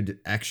 If you could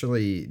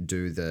actually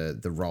do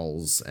the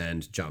rolls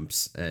and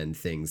jumps and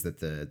things that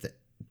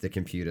the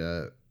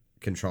computer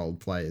controlled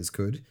players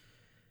could,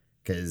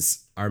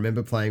 because I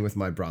remember playing with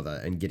my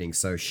brother and getting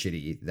so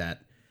shitty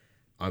that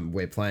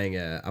we're playing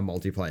a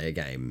multiplayer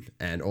game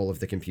and all of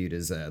the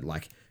computers are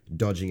like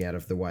dodging out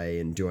of the way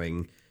and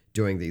doing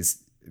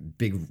these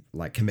big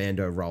like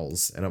commando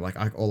rolls, and I'm like,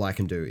 all I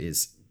can do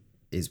is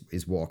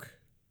walk,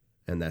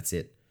 and that's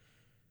it.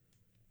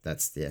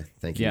 That's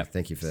thank you.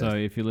 Thank you for that. So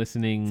if you're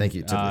listening, thank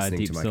you to listening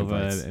Deep to my Silver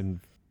complaints. and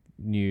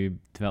new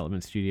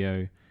development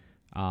studio.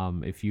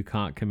 If you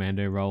can't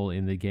commando roll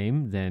in the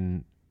game,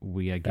 then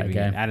we are giving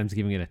it, Adam's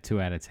giving it a 2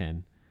 out of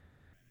 10.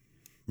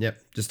 Yep,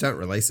 just don't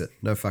release it.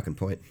 No fucking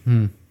point.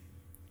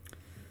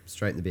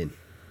 Straight in the bin.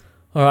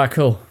 All right,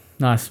 cool,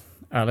 nice.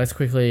 All right, let's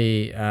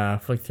quickly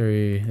flick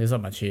through. There's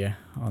not much here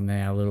on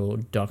our little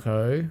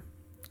doco.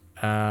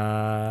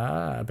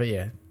 But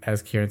yeah,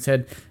 as Kieran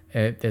said,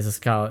 there's a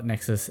Scarlet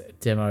Nexus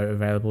demo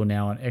available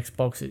now on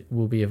Xbox. It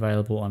will be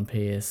available on on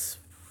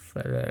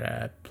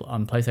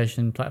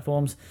PlayStation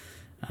platforms.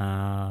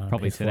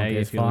 Probably PS4 today and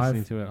if you're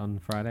listening to it on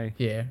Friday.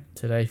 Yeah,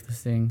 today for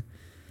this thing.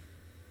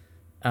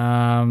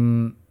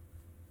 Last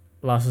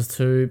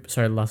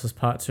of Us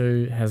Part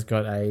 2 has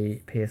got a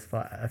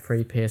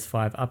free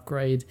PS5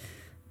 upgrade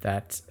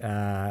that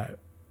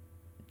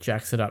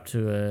jacks it up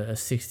to a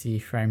 60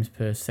 frames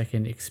per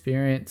second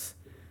experience.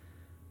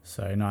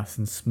 So nice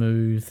and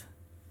smooth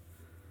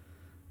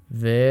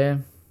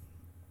there.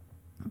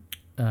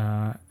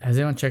 Has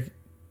anyone checked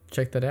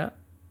that out?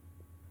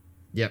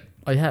 Yep.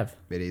 Oh, you have?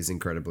 It is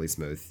incredibly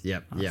smooth.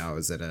 Yep. Nice. Yeah, I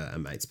was at a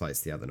mate's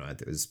place the other night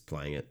that was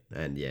playing it,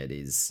 and yeah, it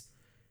is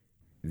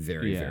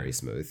very, very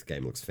smooth.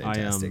 Game looks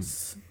fantastic.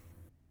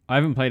 I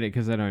haven't played it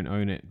because I don't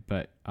own it,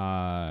 but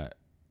I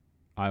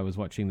was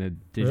watching the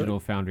Digital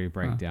Foundry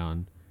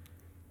breakdown,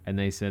 and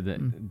they said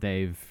that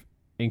they've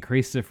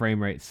increased the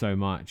frame rate so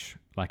much.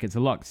 Like, it's a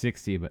locked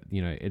 60, but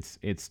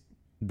it's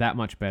that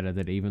much better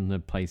that even the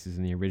places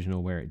in the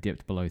original where it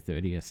dipped below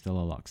 30 are still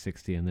a locked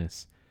 60 in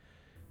this.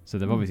 So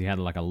they've obviously had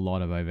like a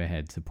lot of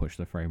overhead to push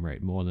the frame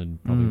rate more than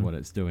probably what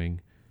it's doing.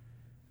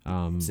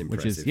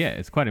 Which is,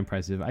 it's quite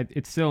impressive.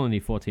 It's still only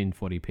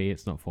 1440p.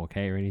 It's not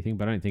 4K or anything,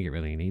 but I don't think it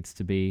really needs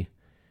to be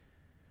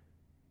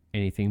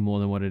anything more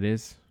than what it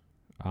is.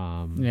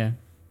 Given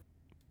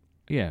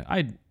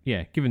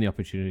the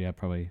opportunity, I'd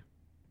probably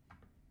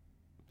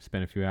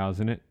spend a few hours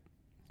in it,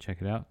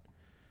 check it out.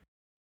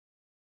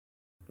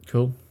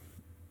 Cool.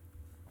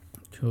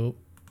 The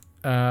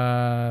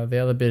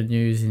other bit of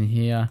news in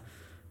here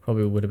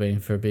probably would have been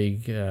for a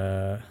big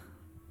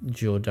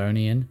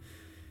Jordanian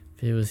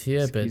if he was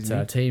here. Excuse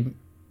me? Team...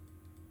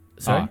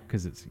 Sorry?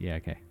 Because it's... Yeah,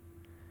 okay.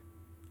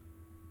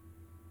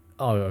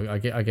 Oh,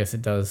 I guess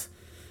it does.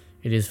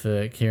 It is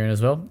for Kieran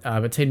as well.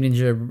 But Team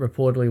Ninja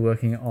reportedly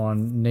working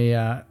on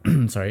Neo,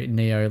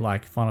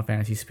 like Final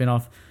Fantasy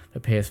spin-off for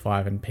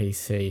PS5 and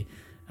PC.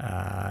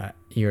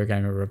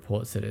 Eurogamer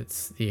reports that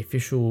it's the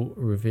official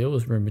reveal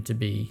is rumored to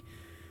be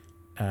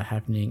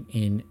happening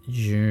in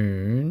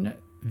June.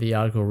 The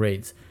article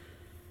reads,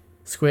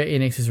 Square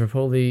Enix is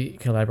reportedly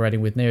collaborating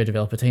with Neo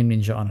developer Team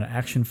Ninja on an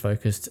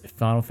action-focused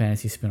Final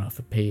Fantasy spin-off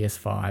for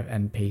PS5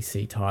 and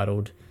PC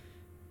titled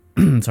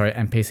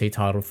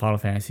Final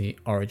Fantasy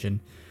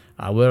Origin.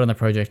 Word on the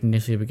project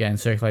initially began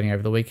circulating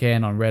over the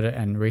weekend on Reddit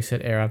and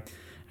Reset Era,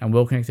 and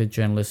well-connected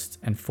journalist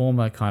and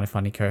former Kinda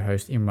Funny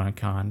co-host Imran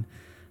Khan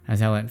has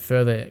now lent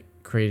further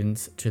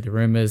credence to the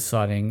rumours,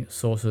 citing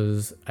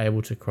sources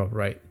able to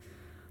corroborate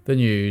the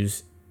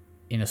news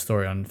in a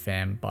story on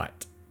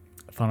Fanbyte.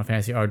 Final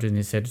Fantasy Origin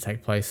is said to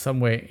take place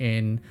somewhere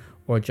in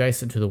or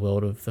adjacent to the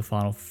world of the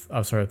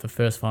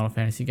first Final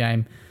Fantasy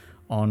game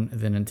on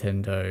the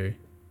Nintendo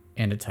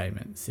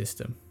Entertainment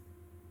System.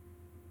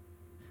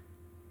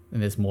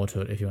 And there's more to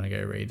it if you want to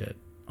go read it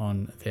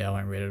on there. I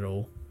won't read it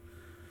all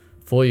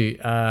for you.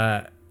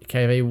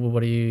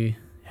 KV,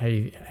 how do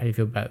you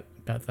feel about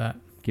that?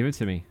 Give it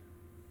to me.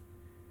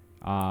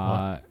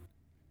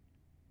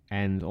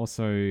 And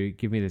also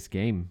give me this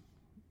game.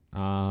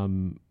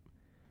 I'm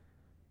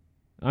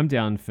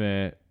down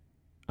for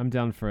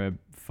a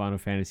Final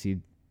Fantasy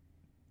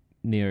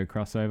Neo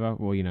crossover,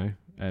 or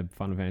a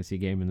Final Fantasy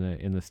game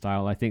in the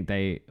style. I think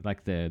they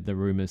the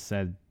rumors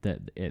said that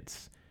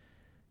it's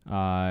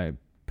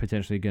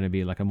potentially going to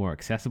be like a more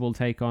accessible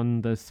take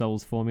on the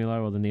Souls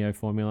formula or the Neo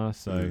formula.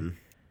 So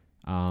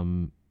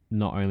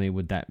not only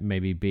would that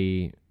maybe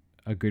be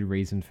a good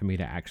reason for me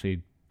to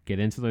actually get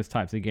into those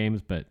types of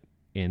games, but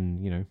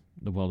in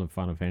the world of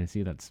Final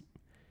Fantasy, that's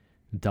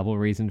double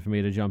reason for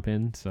me to jump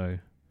in. So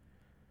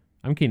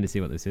I'm keen to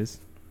see what this is,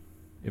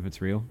 if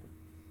it's real.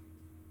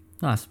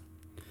 Nice.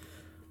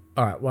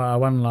 All right, well,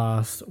 one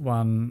last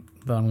one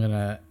that I'm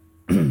gonna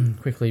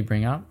quickly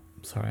bring up.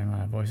 Sorry,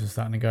 my voice is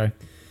starting to go.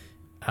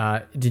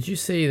 Did you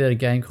see that a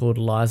game called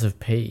Lies of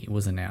P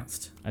was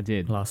announced? I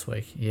did. Last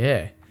week.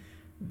 Yeah.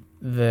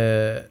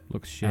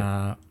 Looks shit.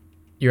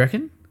 You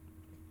reckon?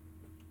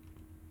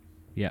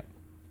 Yeah.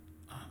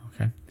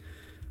 Okay.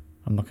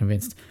 I'm not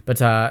convinced. But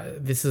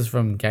this is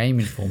from Game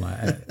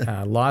Informer.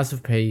 Lies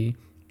of P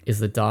is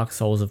the Dark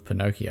Souls of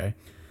Pinocchio.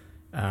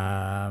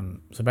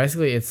 So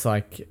basically it's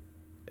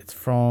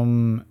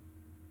from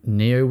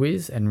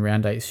NeoWiz and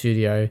Round 8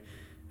 Studio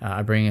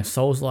bringing a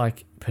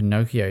Souls-like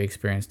Pinocchio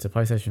experience to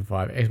PlayStation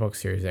 5, Xbox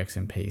Series X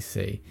and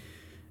PC.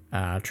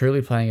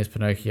 Truly playing as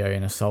Pinocchio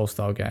in a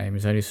Soul-style game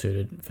is only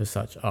suited for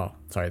such... Oh,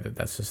 sorry,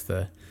 that's just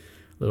the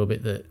little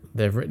bit that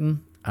they've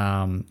written.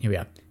 Here we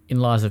are. In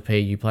Lies of P,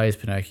 you play as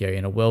Pinocchio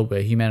in a world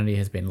where humanity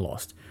has been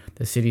lost.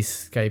 The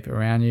cityscape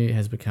around you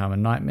has become a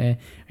nightmare,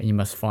 and you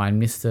must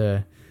find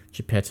Mr.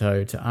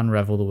 Geppetto to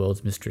unravel the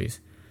world's mysteries.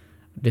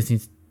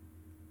 Disney's...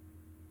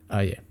 Oh,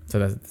 yeah. So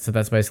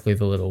that's basically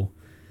the little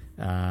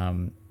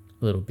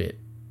bit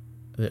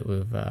that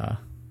we've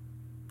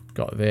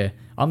got there.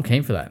 I'm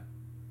keen for that.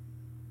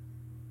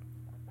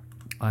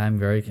 I am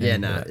very keen.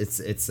 Yeah, for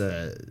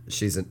that.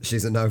 She's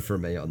a no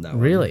from me on that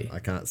one. Really? I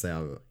can't say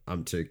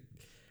I'm too.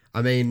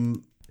 I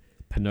mean,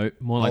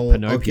 more like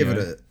Pinocchio.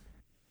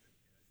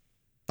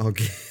 I'll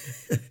give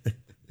it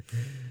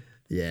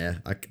yeah,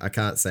 I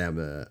can't say I'm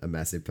a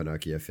massive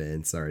Pinocchio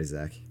fan. Sorry,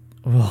 Zach.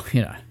 Well,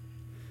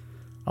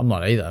 I'm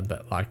not either,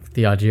 but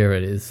the idea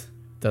of it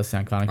does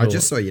sound kind of cool. I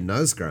just saw your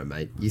nose grow,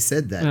 mate. You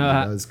said that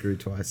your nose grew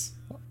twice.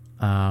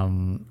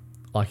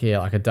 Like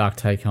a dark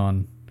take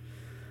on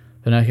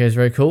Pinocchio is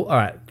very cool. All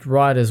right,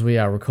 as we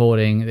are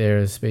recording, there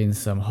has been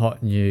some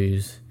hot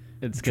news.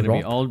 It's going to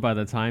be old by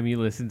the time you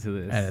listen to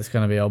this. And it's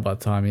going to be old by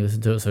the time you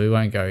listen to it, so we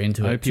won't go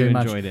into it too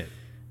much. I hope you enjoyed it.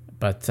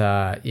 But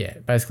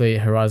basically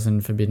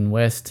Horizon Forbidden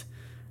West,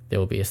 there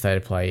will be a state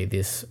of play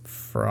this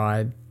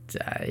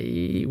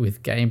Friday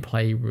with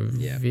gameplay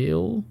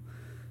reveal.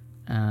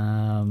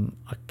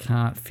 I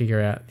can't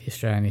figure out the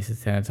Australian Eastern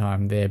Standard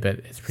Time there, but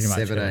it's pretty much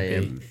 7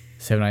 a.m.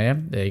 7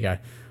 a.m. There you go.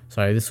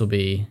 So this will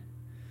be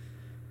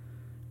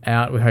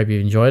out. We hope you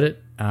enjoyed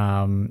it.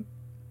 You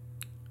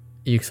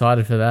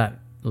excited for that,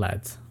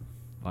 lads?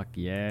 Fuck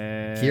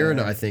yeah. Kieran,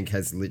 I think,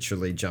 has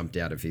literally jumped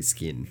out of his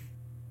skin.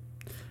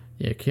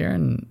 Yeah,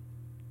 Kieran.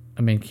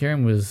 I mean,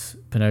 Kieran was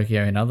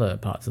Pinocchio in other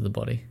parts of the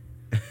body.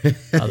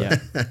 Yeah.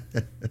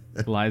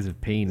 Lies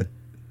of Peen.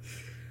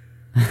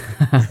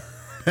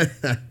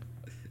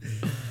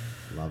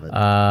 Love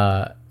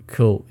it.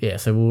 Cool. Yeah,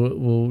 so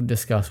we'll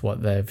discuss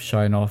what they've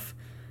shown off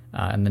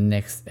in the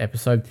next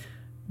episode.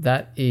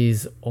 That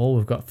is all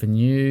we've got for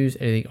news.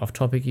 Anything off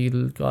topic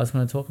you guys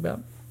want to talk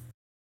about?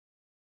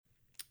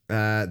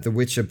 The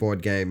Witcher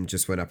board game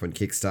just went up on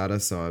Kickstarter,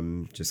 so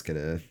I'm just going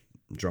to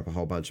drop a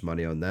whole bunch of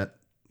money on that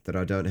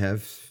I don't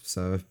have.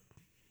 So,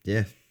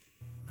 yeah.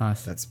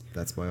 Nice.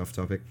 That's my off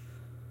topic.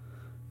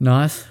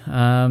 Nice.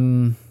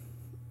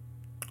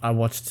 I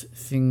watched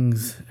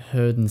Things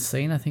Heard and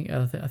Seen, I think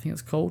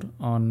it's called,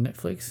 on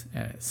Netflix,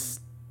 and it's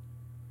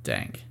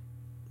dank.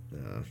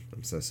 I'm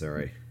so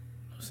sorry.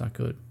 It's not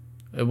good.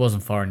 It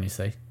wasn't foreign, you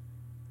see.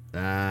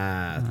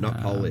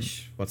 Not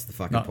Polish. What's the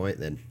fucking point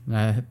then?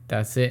 No,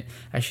 that's it.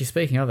 Actually,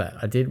 speaking of that,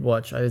 I did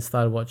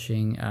started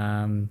watching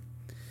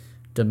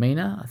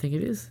Demeanor, I think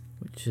it is,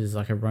 which is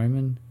like a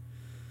Roman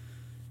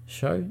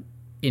show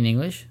in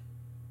English.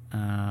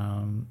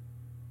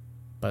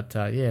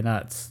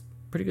 It's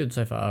pretty good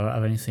so far.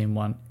 I've only seen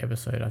one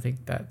episode. I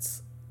think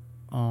that's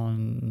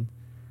on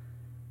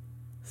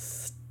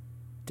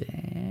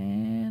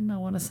Stan, I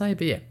want to say.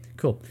 But yeah,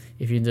 cool.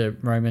 If you're into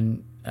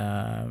Roman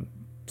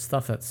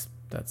stuff, that's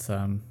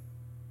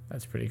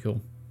pretty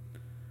cool.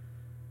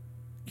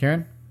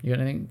 Kieran, you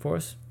got anything for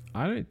us?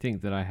 I don't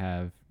think that I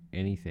have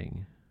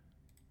anything,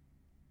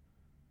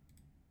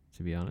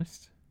 to be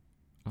honest.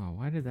 Oh,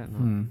 why did that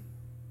not?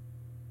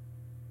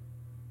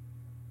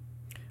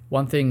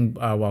 One thing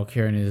while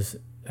Kieran is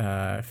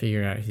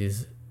figuring out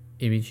his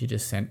image he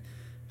just sent,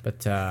 but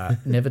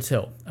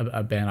Nevertell,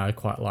 a band I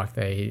quite like,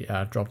 they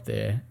dropped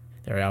their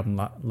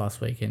album last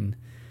week, and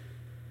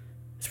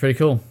it's pretty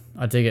cool.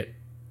 I dig it.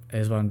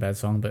 There's one bad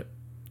song, but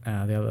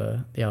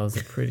the others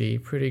are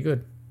pretty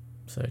good.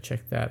 So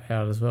check that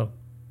out as well.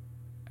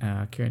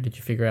 Kieran, did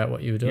you figure out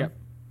what you were doing? Yep.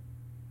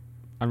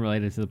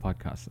 Unrelated to the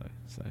podcast though,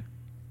 so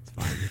it's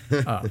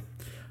fine.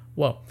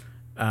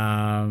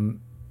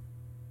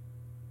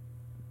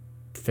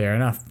 Fair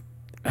enough.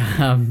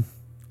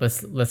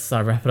 Let's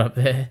wrap it up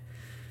there.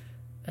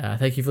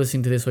 Thank you for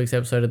listening to this week's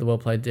episode of the Well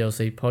Played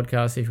DLC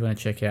podcast. If you want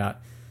to check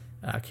out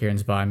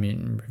Kieran's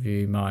Biomutant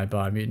review, my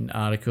Biomutant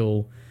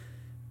article,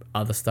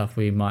 other stuff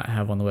we might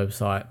have on the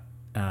website,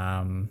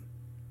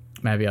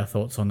 maybe our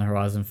thoughts on the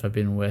Horizon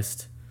Forbidden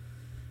West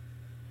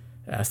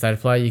state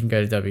of play, you can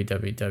go to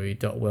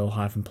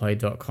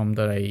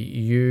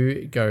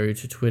www.well-played.com.au, go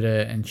to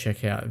Twitter and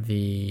check out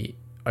the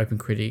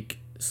OpenCritic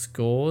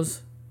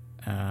scores.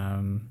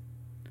 And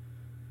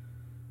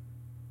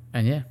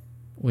yeah,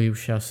 we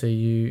shall see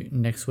you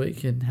next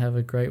week, and have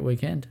a great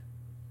weekend.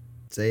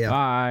 See ya.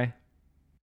 Bye.